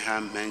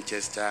Birmingham,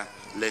 Manchester,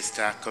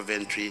 Leicester,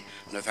 Coventry,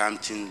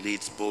 Northampton,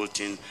 Leeds,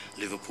 Bolton,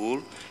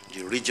 Liverpool.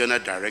 The regional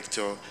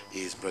director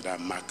is Brother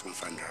Mark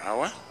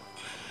Mfandarawa.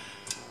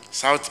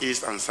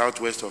 southeast and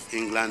southwest of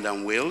England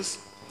and Wales,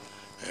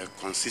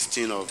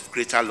 consisting of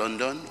Greater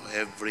London,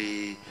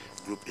 every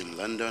group in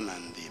London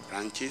and the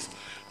branches,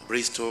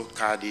 Bristol,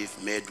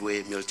 Cardiff,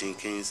 Medway, Milton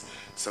Keynes,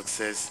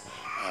 Sussex,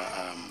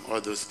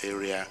 all those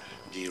areas.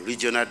 The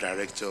regional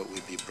director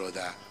will be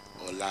Brother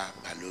Ola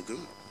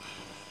Balogun.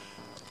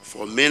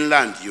 For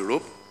mainland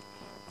Europe,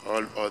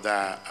 all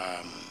other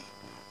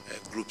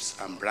groups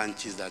and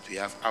branches that we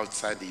have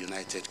outside the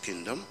United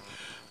Kingdom,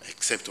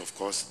 except of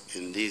course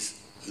in this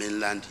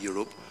mainland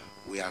Europe,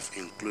 we have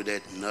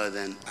included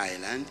Northern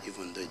Ireland,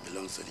 even though it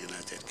belongs to the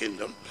United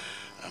Kingdom.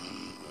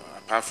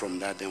 Apart from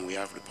that, then we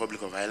have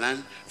Republic of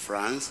Ireland,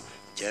 France,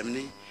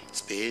 Germany,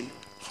 Spain,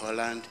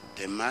 Holland,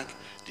 Denmark.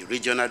 The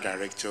regional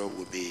director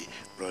will be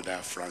Brother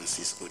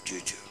Francis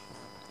Ojuju.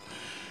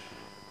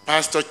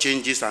 Pastor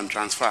changes and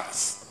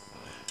transfers,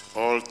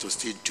 all to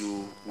still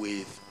do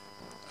with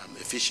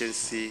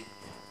efficiency,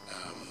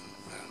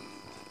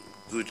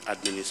 good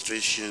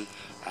administration,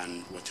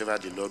 and whatever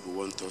the Lord will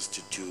want us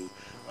to do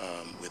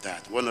with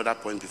that. One other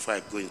point before I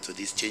go into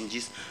these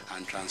changes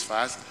and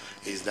transfers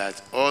is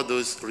that all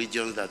those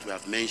regions that we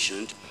have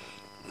mentioned,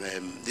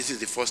 this is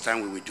the first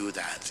time we will do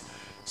that.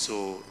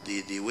 So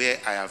the way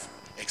I have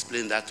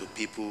explained that to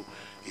people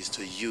is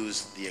to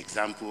use the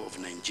example of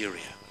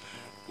Nigeria.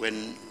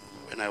 When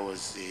I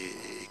was a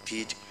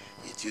kid,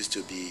 it used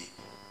to be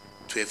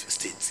 12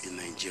 states in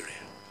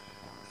Nigeria.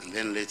 And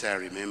then later I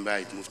remember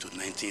it moved to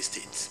 19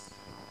 states,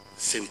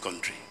 same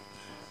country.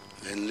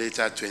 Then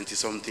later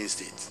 20-something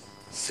states,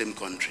 same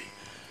country.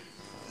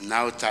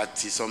 Now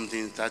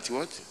 30-something, 30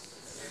 what?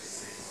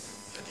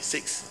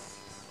 36.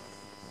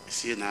 You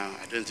see now,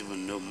 I don't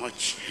even know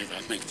much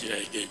about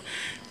Nigeria again.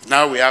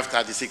 Now we have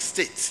 36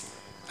 states,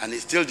 and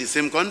it's still the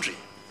same country.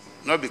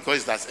 Not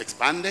because it has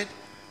expanded,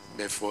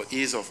 but for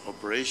ease of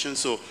operation.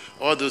 So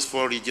all those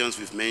 4 regions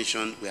we've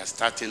mentioned, we are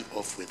starting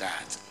off with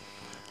that.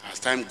 As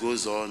time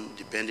goes on,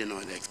 depending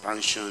on the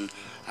expansion,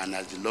 and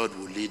as the Lord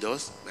will lead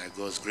us, by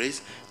God's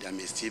grace, there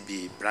may still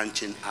be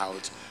branching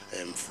out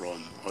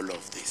from all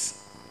of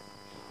this.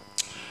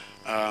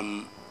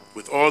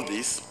 With all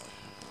this,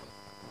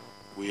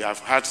 we have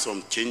had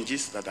some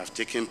changes that have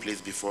taken place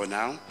before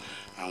now,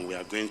 and we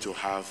are going to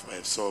have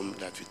some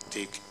that will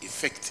take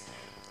effect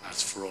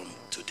as from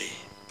today.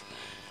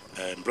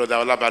 Brother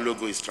Ola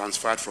Balogun is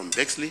transferred from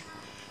Bexley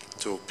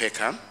to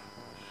Peckham.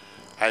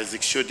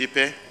 Isaac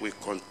Shodipe will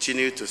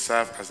continue to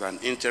serve as an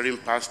interim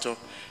pastor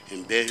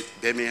in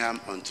Birmingham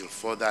until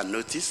further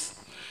notice.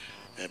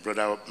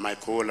 Brother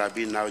Michael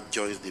Olabi now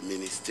joins the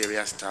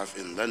ministerial staff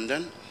in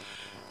London,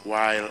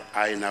 while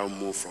I now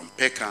move from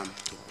Peckham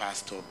to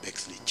pastor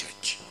Bexley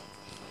Church.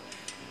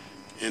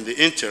 In the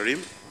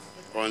interim,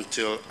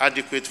 until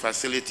adequate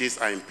facilities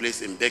are in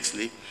place in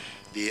Bexley,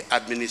 the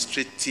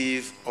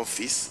administrative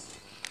office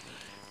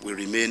will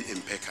remain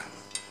in Peckham.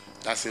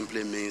 That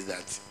simply means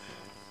that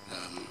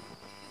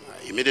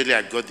immediately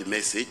I got the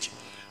message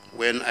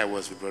when I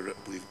was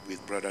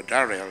with Brother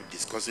Darrell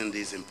discussing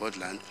this in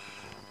Portland,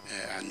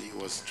 and he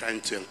was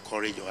trying to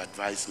encourage or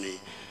advise me.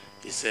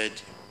 He said,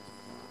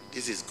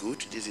 this is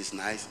good, this is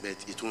nice, but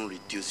it won't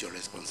reduce your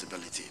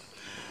responsibility.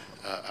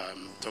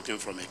 Talking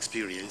from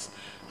experience.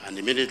 And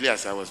immediately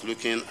as I was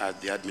looking at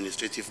the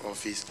administrative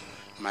office,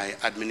 my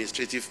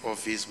administrative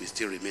office will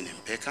still remain in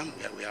Peckham,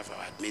 where we have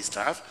our admin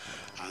staff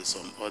and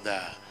some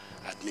other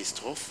admin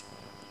staff.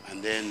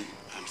 And then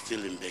I'm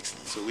still in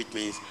Bexley. So which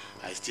means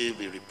I still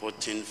be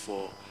reporting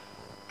for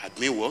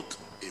admin work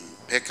in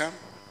Peckham,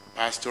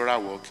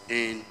 pastoral work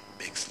in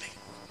Bexley,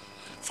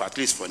 for at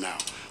least for now.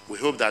 We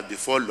hope that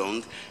before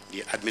long,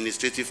 the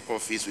administrative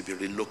office will be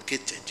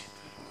relocated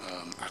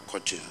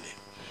accordingly.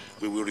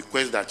 We will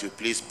request that you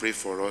please pray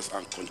for us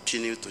and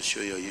continue to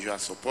show your usual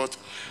support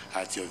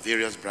at your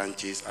various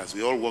branches as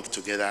we all work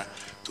together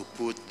to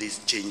put these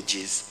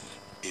changes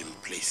in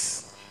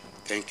place.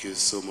 Thank you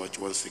so much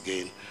once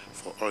again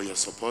for all your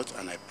support,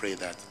 and I pray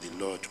that the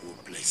Lord will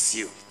bless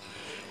you.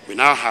 We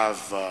now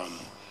have a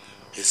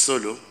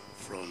solo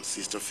from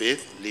Sister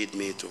Faith, Lead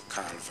Me to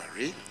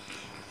Calvary,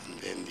 and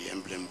then the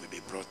emblem will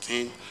be brought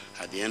in.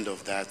 At the end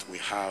of that, we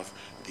have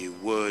the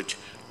word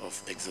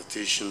of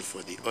exhortation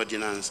for the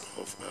ordinance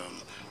of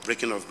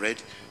breaking of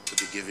bread to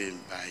be given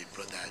by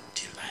Brother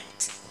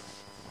Delight.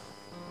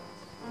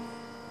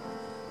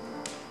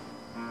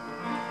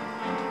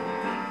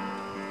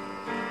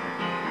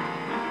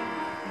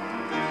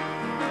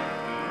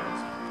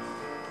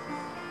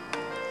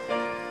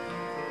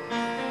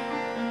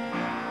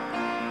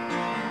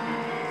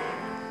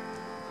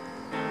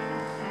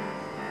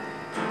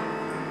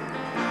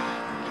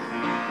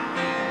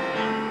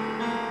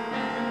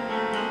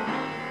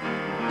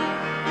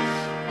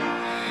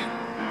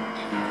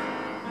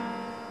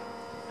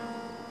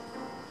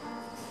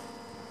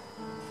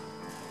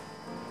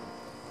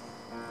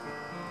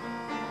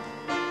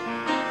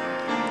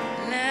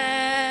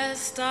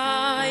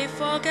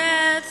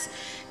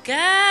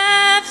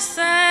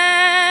 Gethsemane,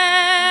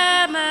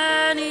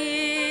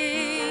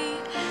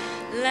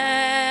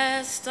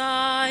 lest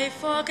I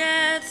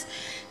forget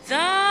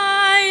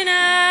thine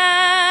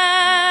agony,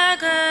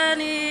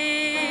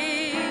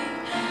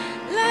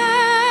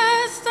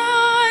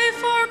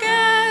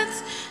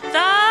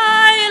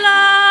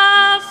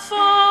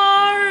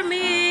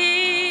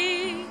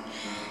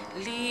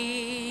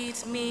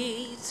 leads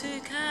me to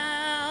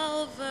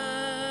Calvary.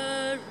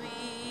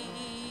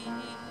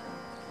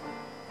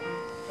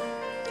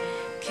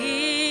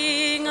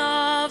 King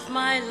of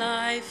my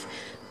life,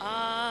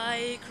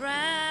 I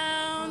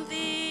crown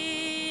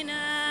thee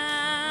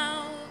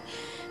now.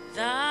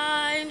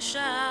 Thine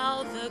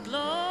shall the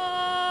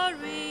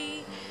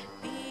glory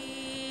be.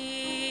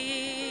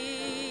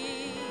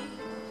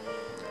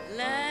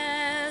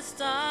 Lest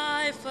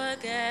I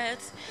forget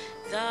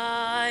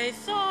thy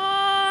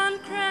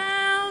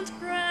thorn-crowned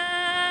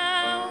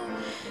brow,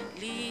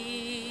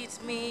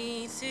 leads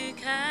me to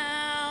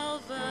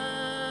Calvary.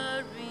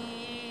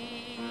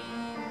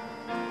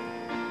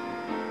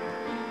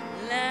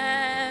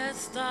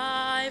 Lest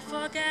I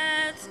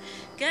forget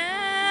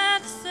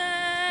Gethsemane,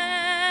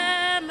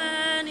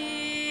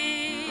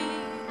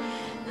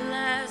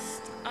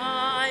 lest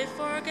I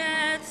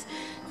forget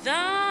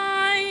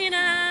thine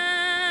agony,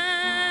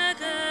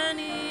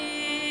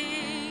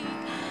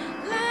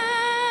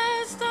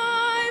 lest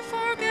I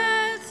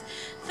forget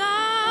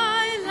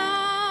thy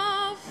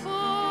love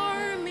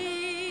for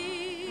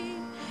me,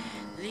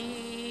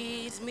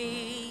 leads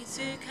me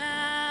to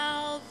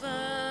Calvary.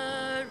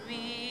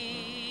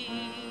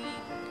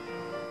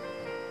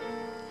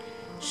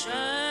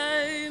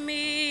 Show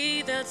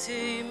me the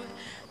tomb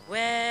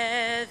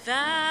where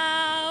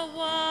thou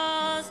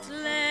wast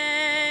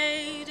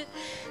laid,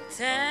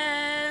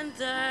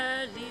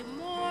 tenderly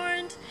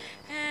mourned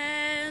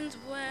and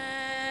wept.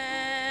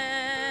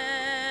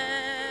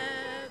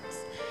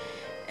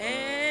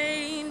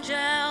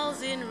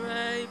 Angels in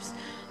robes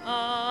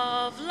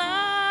of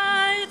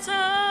light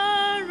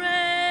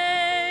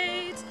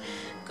arrayed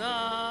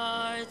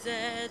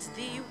guarded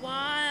thee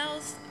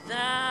whilst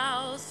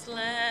thou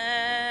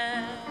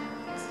slept.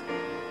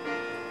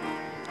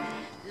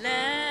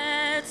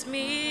 Let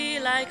me,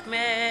 like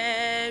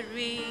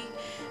Mary,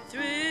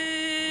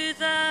 through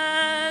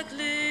the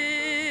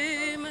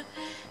gloom,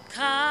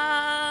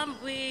 come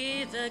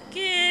with a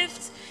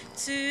gift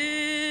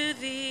to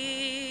thee.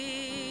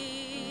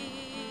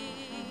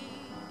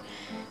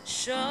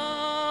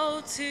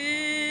 Show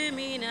to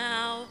me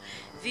now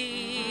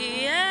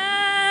the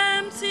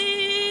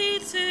empty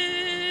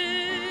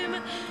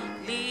tomb,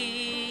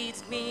 lead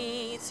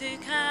me to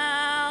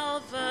Calvary.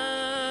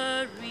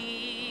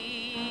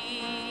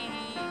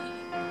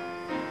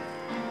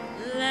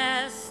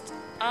 Lest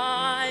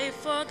I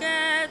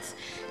forget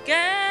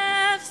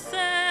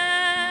Gethsemane,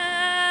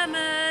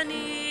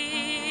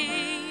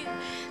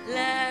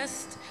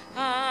 lest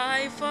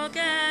I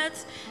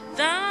forget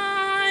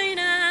thine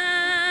agony,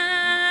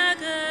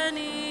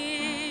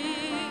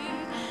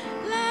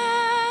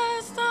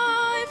 lest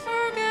I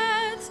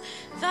forget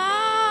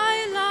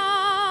thy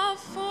love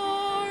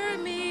for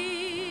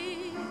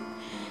me,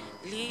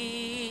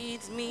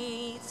 leads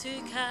me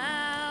to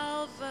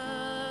Calvary.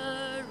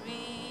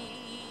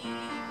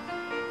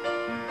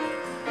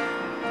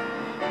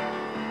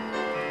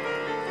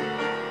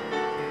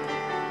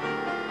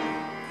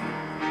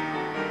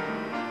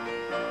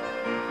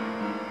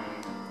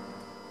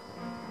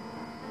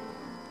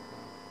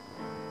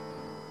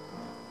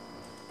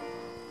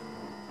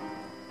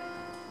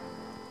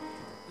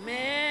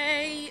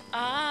 May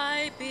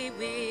I be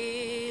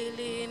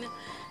willing,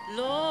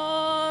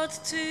 Lord,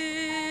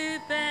 to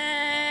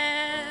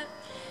bear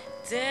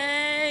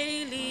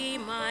daily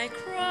my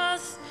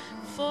cross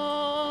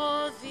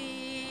for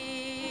thee,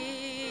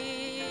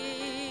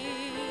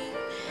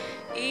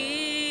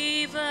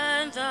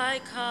 even thy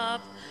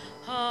cup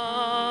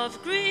of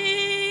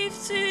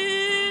grief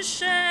to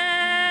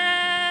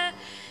share.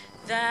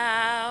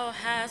 Thou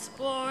hast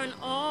borne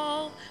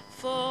all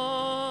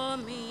for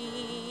me.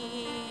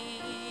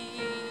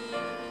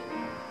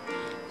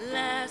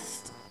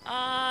 Lest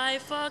I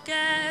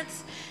forget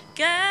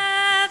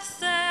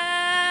Gethsemane,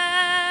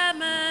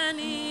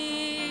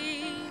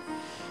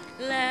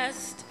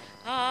 lest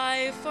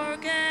I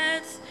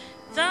forget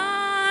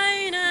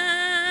thine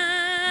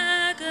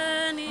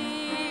agony,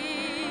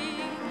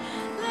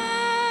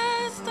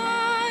 lest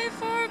I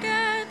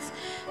forget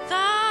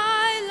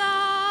thy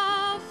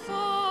love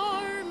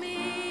for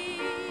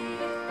me,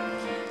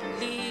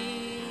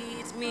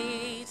 lead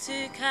me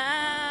to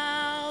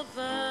Calvary.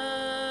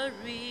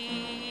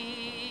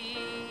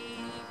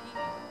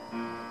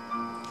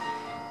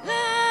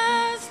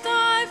 Lest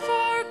I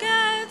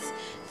forget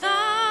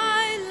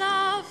thy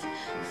love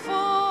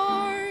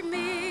for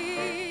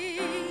me,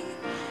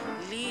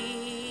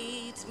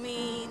 lead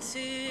me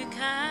to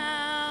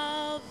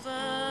Calvary.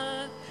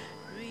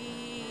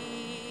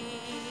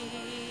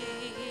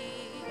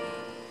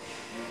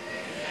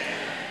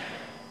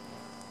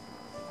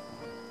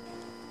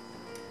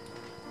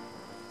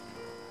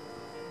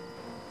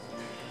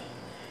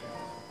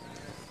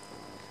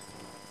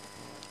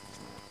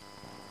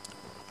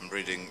 I'm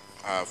reading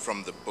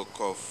from the book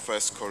of 1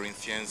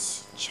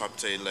 Corinthians,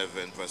 chapter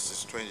 11,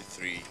 verses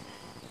 23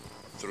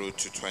 through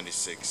to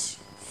 26.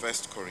 1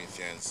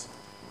 Corinthians,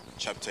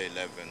 chapter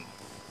 11,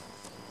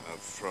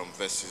 from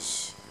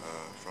verse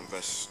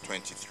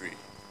 23.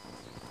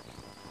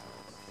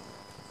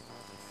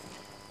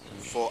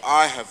 For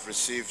I have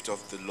received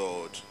of the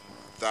Lord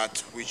that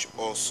which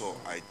also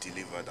I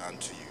delivered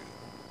unto you,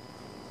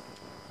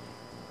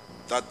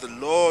 that the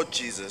Lord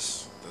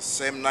Jesus, the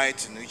same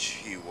night in which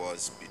he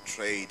was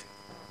betrayed,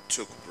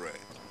 took bread.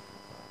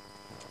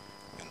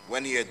 And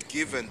when he had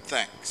given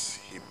thanks,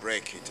 he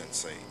brake it and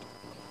said,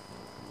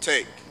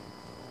 Take,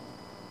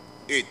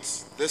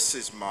 eat, this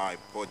is my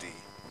body,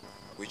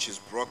 which is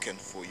broken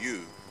for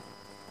you.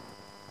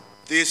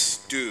 This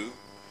do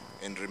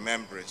in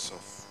remembrance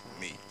of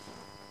me.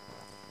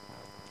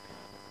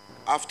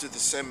 After the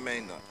same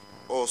manner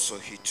also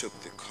he took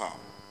the cup,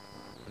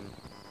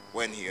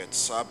 when he had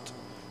supped,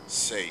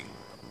 saying,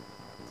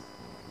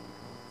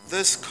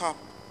 This cup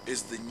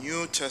is the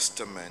New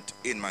Testament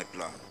in my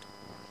blood.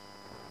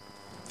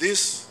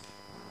 This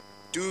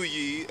do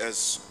ye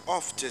as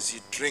oft as ye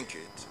drink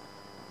it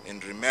in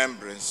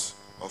remembrance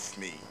of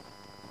me.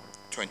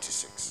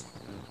 26.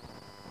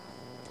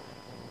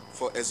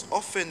 For as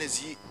often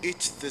as ye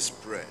eat this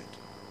bread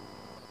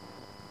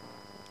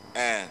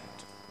and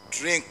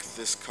drink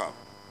this cup,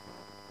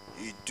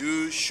 ye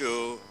do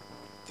show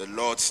the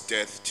Lord's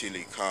death till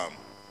he come.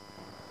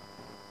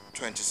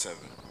 27.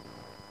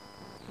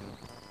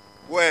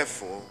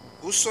 Wherefore,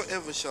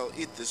 whosoever shall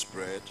eat this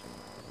bread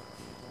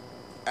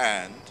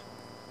and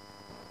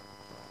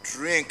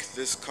drink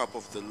this cup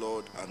of the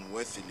Lord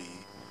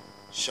unworthily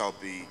shall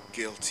be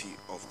guilty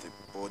of the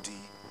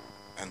body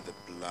and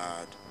the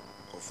blood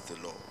of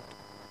the Lord.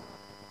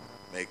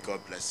 May God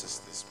bless us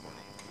this morning.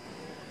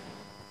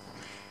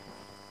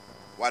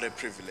 What a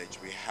privilege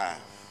we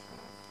have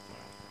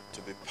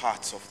to be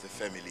part of the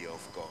family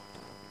of God.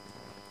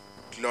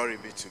 Glory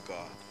be to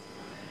God.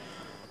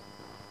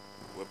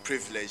 We're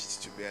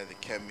privileged to be at the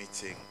camp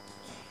meeting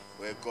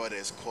where God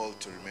has called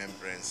to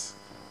remembrance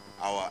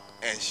our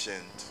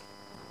ancient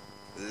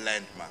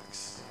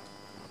landmarks.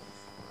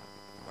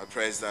 I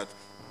pray that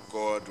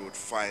God would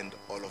find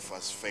all of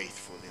us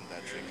faithful in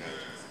that regard.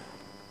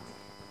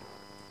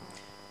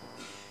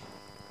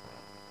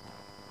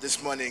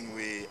 This morning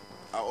we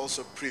are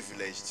also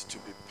privileged to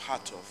be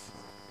part of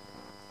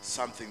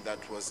something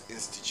that was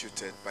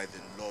instituted by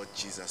the Lord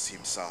Jesus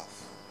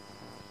himself,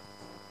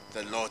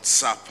 the Lord's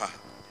Supper.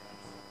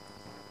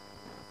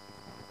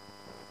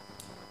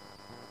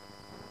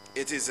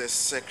 It is a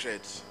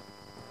sacred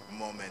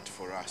moment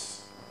for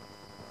us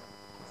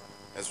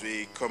as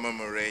we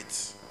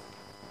commemorate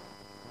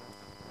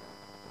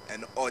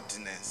an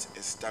ordinance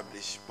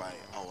established by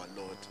our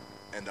Lord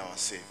and our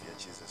Savior,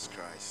 Jesus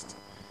Christ.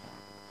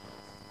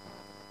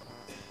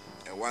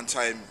 At one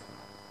time,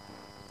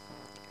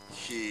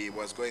 he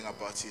was going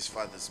about his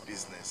father's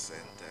business,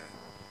 and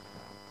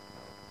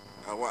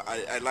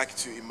I like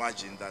to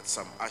imagine that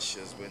some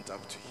ushers went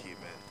up to him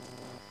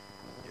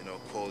and,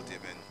 called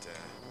him and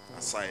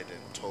aside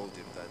and told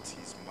him that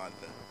his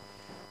mother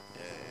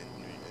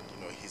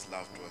and his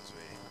loved ones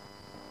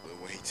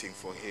were waiting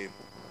for him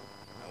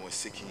and were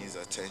seeking his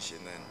attention.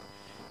 And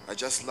I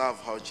just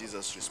love how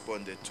Jesus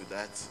responded to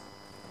that.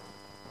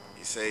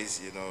 He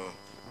says,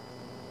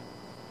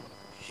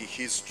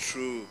 his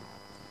true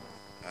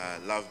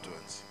loved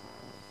ones,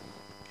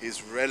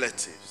 his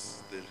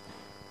relatives,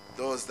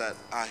 those that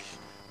are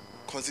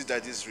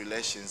considered his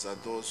relations, are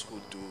those who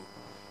do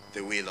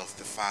the will of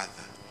the Father.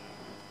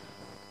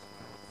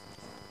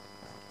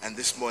 And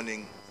this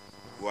morning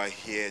we are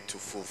here to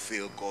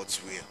fulfill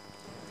God's will.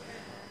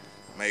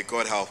 May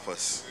God help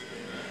us.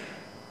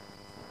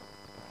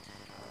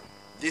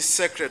 This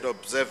sacred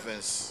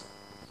observance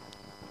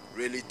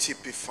really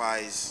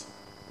typifies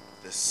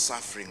the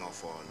suffering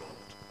of our Lord.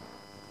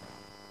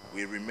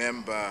 We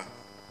remember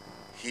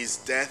his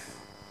death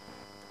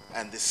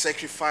and the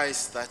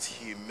sacrifice that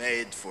he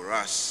made for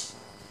us.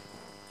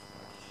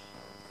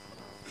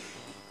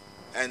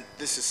 And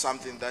this is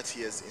something that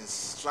he has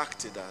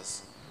instructed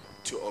us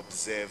to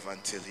observe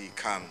until he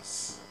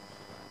comes.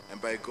 And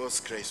by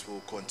God's grace,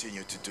 we'll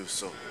continue to do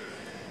so.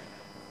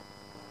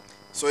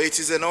 So it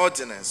is an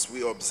ordinance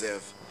we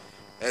observe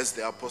as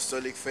the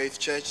Apostolic Faith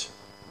Church,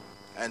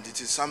 and it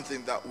is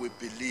something that we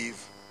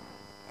believe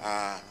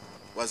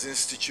was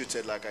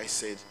instituted, like I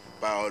said,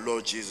 by our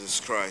Lord Jesus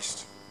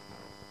Christ.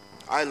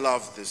 I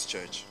love this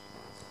church.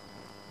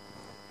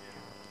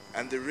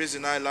 And the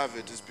reason I love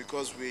it is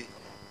because we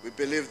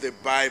believe the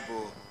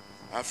Bible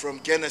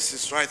from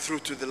Genesis right through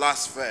to the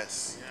last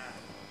verse.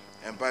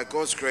 And by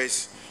God's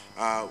grace,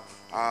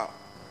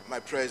 my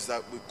prayer is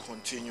that we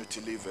continue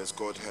to live as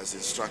God has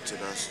instructed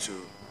us to.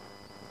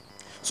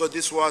 So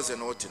this was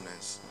an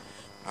ordinance.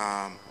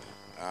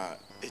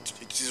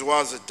 It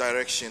was a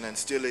direction and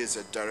still is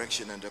a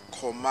direction and a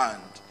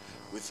command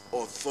with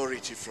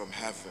authority from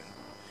heaven.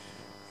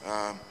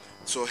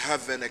 So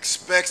heaven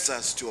expects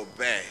us to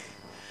obey,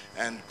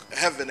 and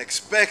heaven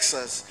expects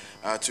us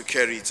to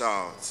carry it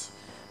out.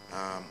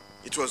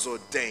 It was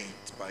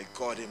ordained by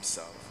God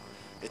himself.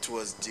 It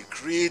was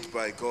decreed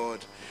by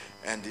God,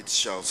 and it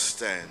shall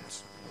stand.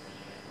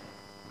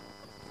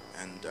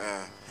 And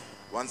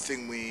one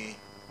thing we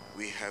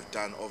have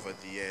done over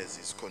the years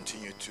is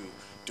continue to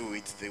do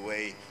it the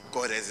way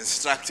God has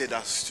instructed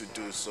us to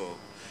do so.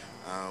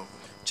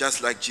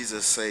 just like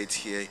Jesus said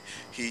here,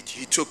 he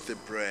took the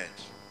bread,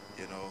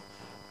 you know.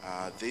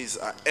 These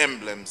are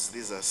emblems,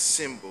 these are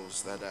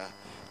symbols that are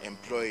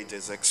employed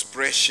as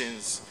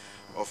expressions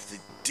of the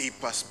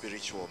deeper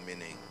spiritual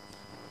meaning.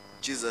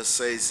 Jesus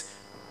says,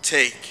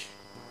 take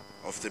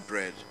of the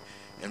bread.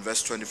 In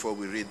verse 24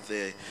 we read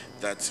there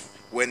that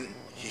when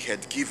he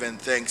had given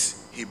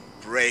thanks, he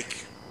broke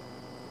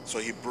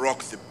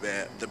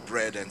the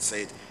bread and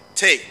said,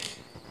 take,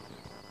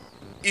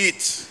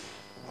 eat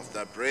of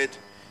that bread.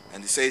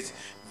 And he said,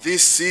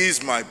 this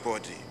is my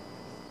body,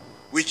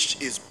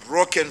 which is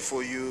broken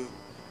for you,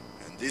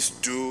 and this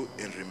do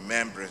in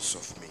remembrance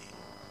of me.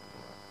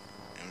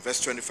 In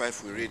verse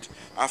 25 we read,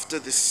 after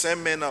the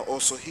same manner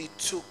also he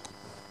took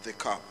the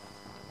cup.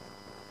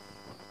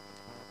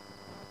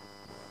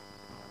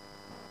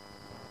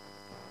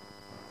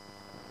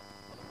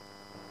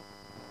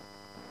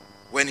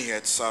 When he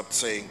had supped,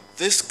 saying,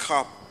 this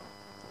cup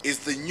is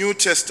the New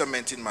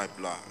Testament in my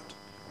blood.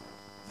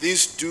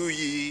 This do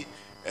ye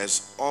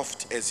as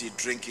oft as ye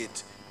drink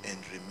it in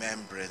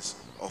remembrance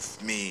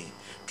of me.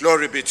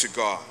 Glory be to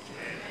God.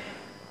 Amen.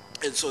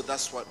 And so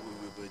that's what we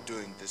will be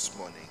doing this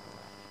morning.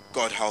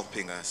 God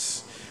helping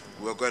us.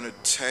 We're going to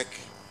take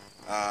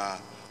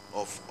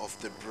of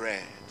the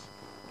bread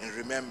in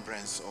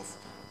remembrance of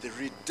the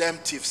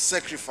redemptive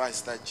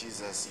sacrifice that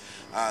Jesus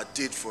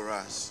did for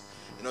us.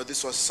 You know,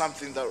 this was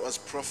something that was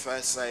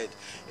prophesied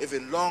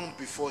even long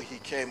before he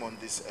came on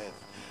this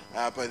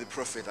earth by the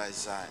prophet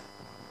Isaiah.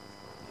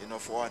 You know,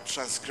 for our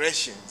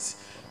transgressions,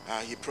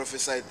 he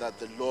prophesied that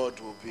the Lord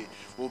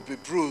will be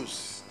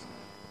bruised.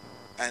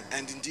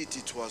 And indeed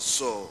it was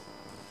so.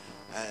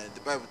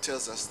 The Bible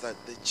tells us that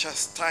the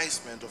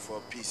chastisement of our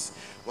peace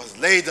was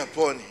laid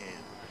upon him.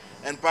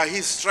 And by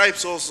his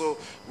stripes also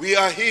we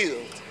are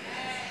healed.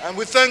 And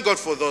we thank God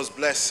for those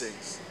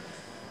blessings.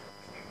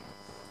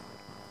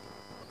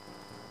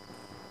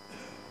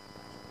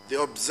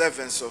 The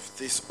observance of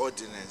this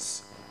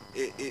ordinance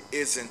it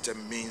isn't a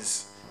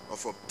means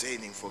of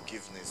obtaining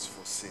forgiveness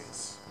for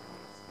sins.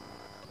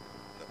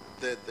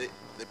 The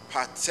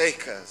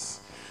partakers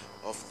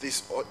of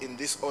this in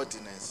this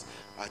ordinance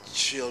are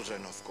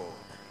children of God.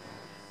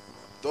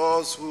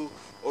 Those who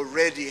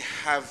already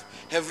have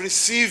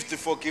received the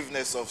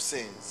forgiveness of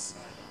sins.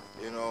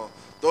 You know,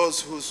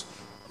 those whose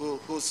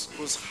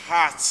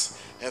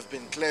hearts have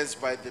been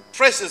cleansed by the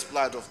precious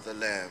blood of the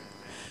Lamb.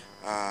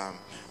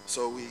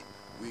 So we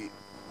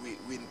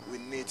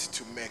need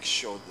to make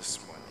sure this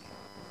morning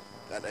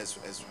that as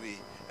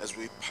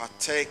we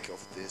partake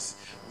of this,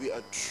 we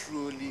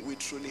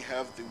truly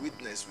have the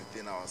witness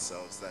within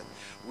ourselves that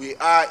we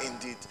are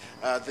indeed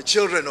the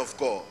children of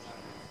God.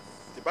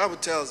 The Bible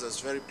tells us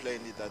very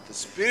plainly that the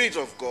Spirit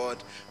of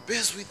God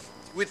bears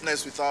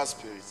witness with our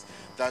spirits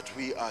that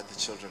we are the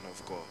children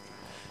of God.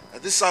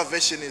 And this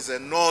salvation is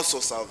an also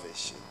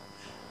salvation.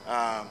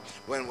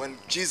 When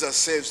Jesus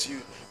saves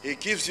you, he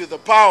gives you the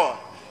power,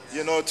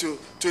 you know, to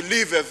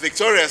live a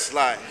victorious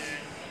life.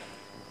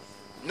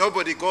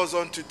 Nobody goes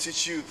on to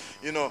teach you,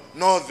 you know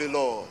the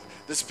Lord.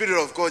 The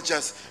Spirit of God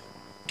just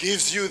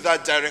gives you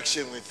that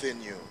direction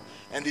within you.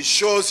 And he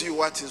shows you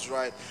what is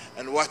right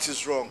and what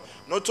is wrong.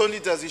 Not only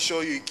does he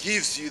show you, he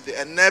gives you the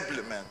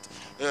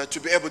enablement to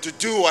be able to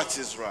do what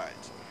is right.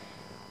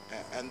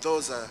 And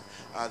those are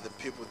the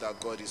people that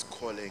God is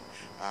calling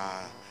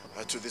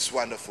to this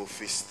wonderful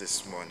feast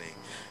this morning.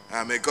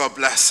 May God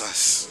bless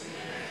us.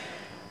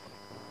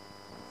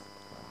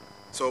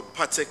 So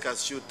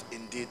partakers should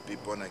indeed be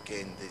born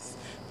again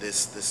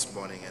this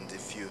morning. And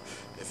if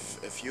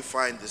you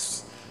find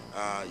this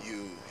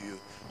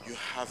you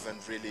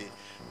haven't really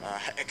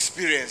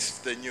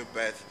experienced the new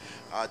birth,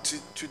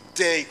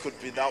 today could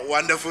be that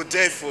wonderful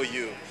day for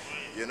you.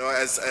 You know,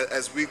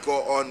 as we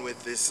go on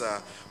with this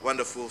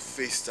wonderful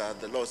feast,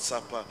 the Lord's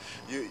Supper,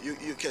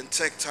 you can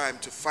take time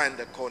to find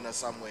a corner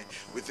somewhere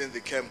within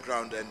the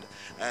campground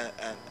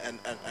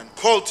and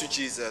call to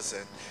Jesus,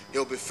 and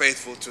he'll be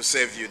faithful to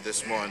save you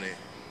this morning.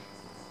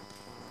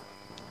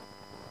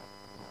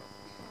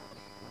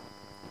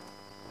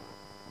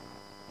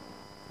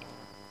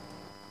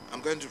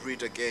 I'm going to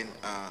read again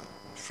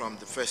from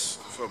the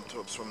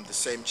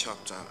same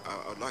chapter.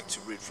 I'd like to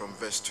read from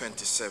verse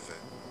 27.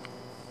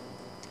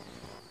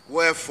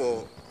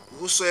 Wherefore,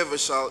 whosoever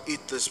shall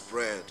eat this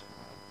bread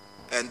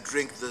and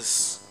drink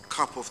this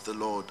cup of the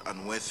Lord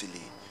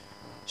unworthily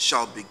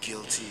shall be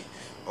guilty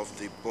of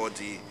the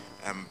body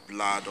and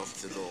blood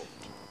of the Lord.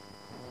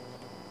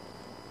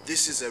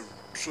 This is a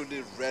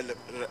truly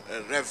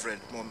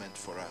reverent moment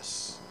for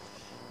us.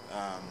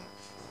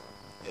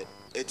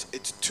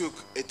 It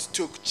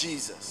took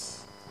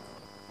Jesus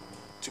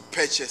to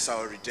purchase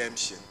our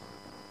redemption.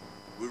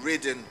 We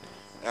read in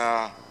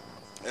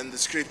the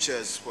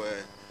scriptures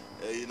where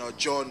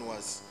John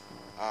was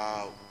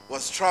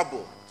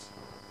troubled,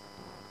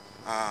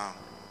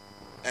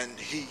 and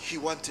he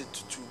wanted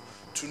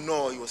to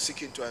know. He was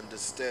seeking to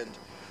understand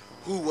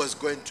who was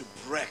going to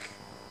break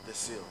the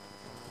seal.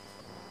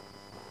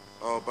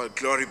 Oh, but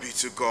glory be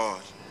to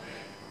God.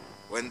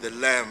 When the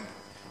Lamb,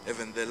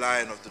 even the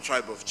Lion of the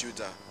tribe of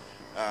Judah,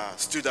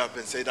 stood up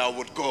and said, "I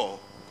would go,"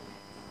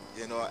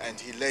 and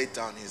he laid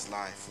down his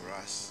life for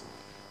us.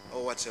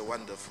 Oh, what a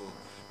wonderful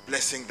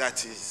blessing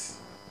that is.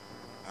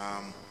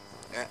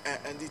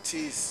 And it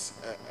is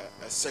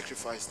a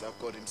sacrifice that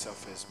God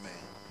himself has made.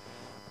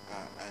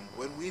 And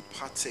when we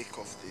partake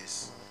of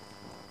this,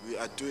 we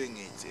are doing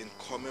it in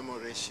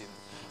commemoration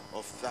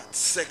of that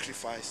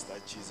sacrifice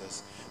that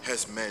Jesus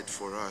has made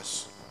for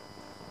us.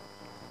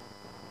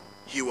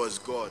 He was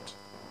God,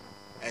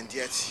 and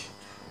yet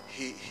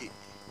he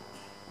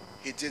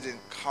didn't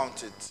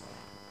count it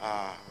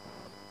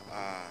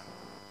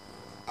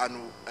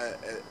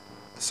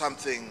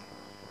something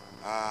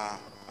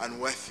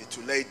unworthy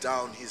to lay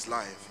down his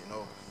life,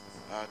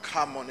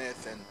 come on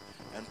earth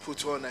and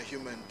put on a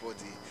human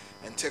body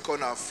and take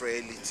on our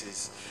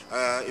frailties.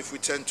 If we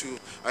turn to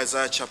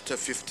Isaiah chapter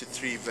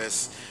 53,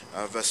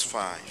 verse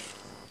 5.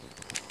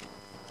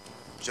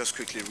 Just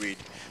quickly read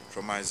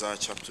from Isaiah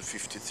chapter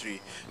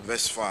 53,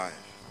 verse 5.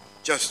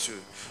 Just to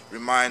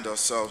remind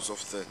ourselves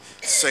of the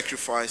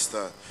sacrifice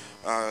that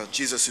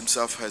Jesus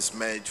himself has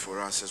made for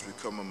us as we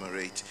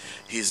commemorate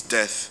his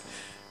death,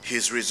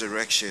 his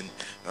resurrection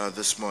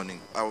this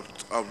morning.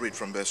 I'll read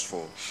from verse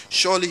 4.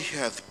 Surely he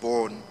hath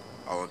borne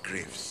our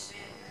griefs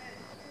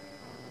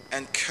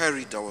and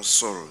carried our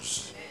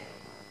sorrows.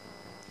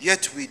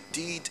 Yet we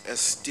did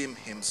esteem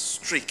him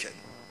stricken,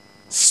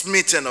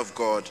 smitten of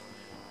God,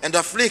 and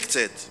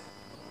afflicted.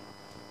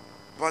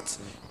 But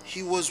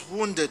he was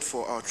wounded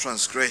for our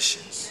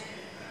transgressions.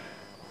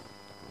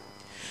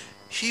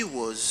 He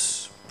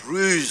was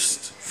bruised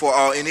for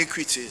our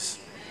iniquities.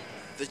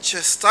 The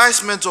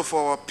chastisement of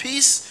our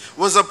peace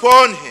was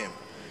upon him,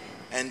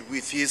 and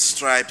with his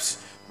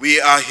stripes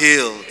we are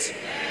healed.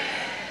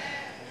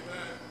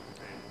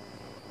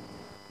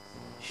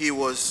 He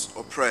was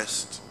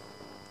oppressed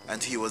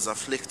and he was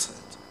afflicted,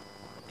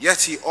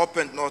 yet he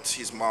opened not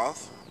his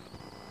mouth.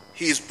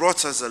 He is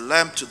brought as a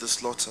lamb to the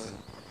slaughter,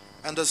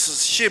 and as a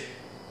sheep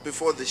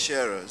before the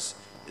shearers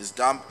is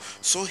dumb,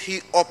 so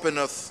he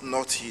openeth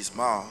not his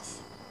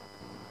mouth.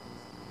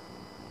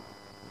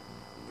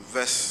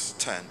 Verse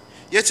 10.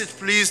 Yet it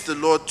pleased the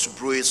Lord to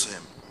bruise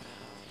him.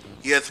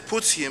 He hath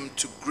put him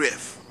to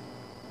grief.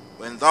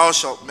 When thou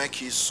shalt make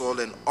his soul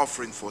an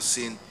offering for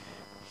sin,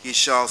 he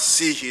shall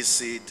see his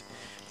seed.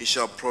 He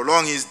shall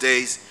prolong his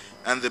days,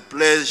 and the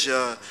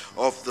pleasure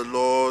of the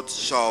Lord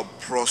shall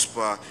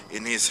prosper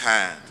in his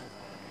hand.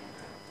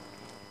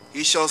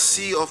 He shall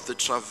see of the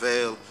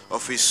travail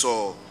of his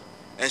soul,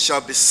 and shall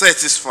be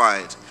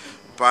satisfied.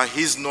 By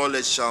his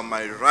knowledge shall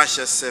my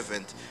righteous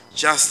servant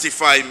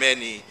justify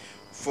many,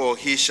 for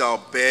he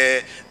shall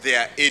bear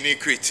their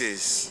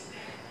iniquities.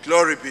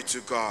 Glory be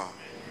to God.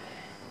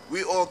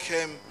 We all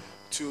came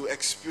to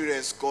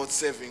experience God's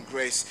saving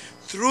grace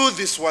through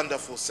this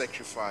wonderful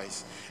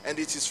sacrifice. And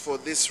it is for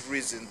this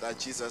reason that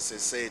Jesus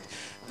has said,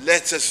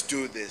 let us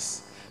do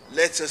this.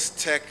 Let us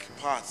take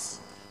part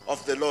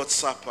of the Lord's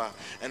Supper,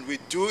 and we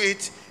do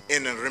it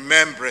in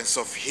remembrance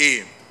of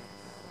him.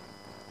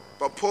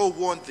 But Paul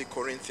warned the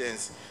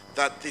Corinthians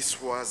that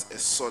this was a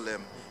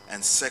solemn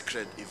and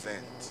sacred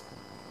event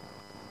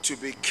to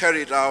be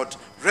carried out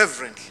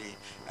reverently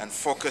and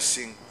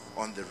focusing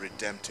on the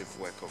redemptive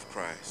work of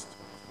Christ.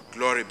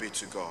 Glory be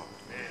to God.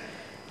 Amen.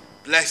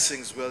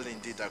 Blessings will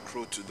indeed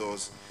accrue to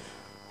those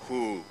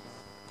who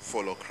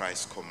follow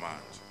Christ's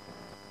command.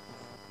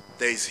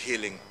 There is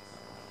healing.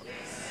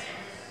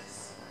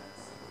 Yes.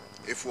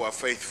 If we are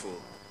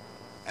faithful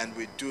and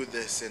we do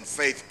this in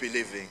faith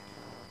believing,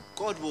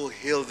 God will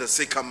heal the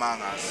sick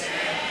among us.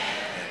 Amen.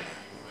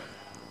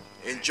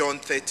 In John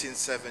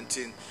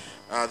 13:17,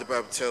 the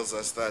Bible tells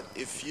us that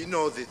if you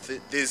know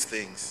these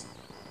things,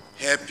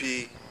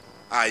 happy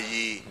are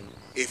ye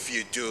if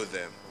you do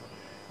them.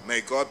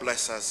 May God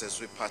bless us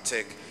as we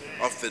partake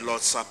of the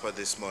Lord's Supper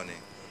this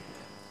morning.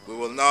 We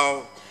will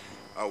now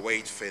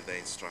await further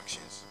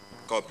instructions.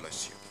 God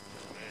bless you.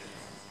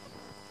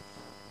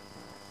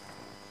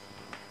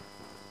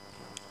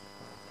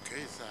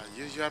 Okay, it's our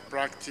usual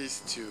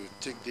practice to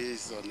take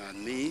this on our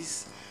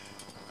knees.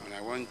 And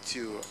I want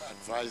to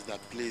advise that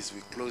please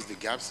we close the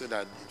gap so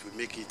that it will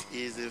make it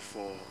easy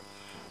for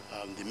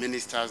the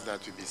ministers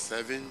that will be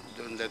serving.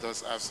 Don't let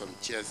us have some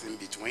chairs in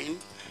between.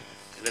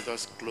 Let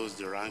us close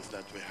the ranks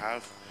that we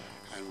have,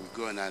 and we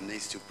go on our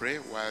knees to pray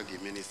while the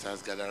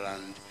ministers gather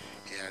around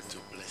here to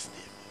bless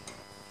them.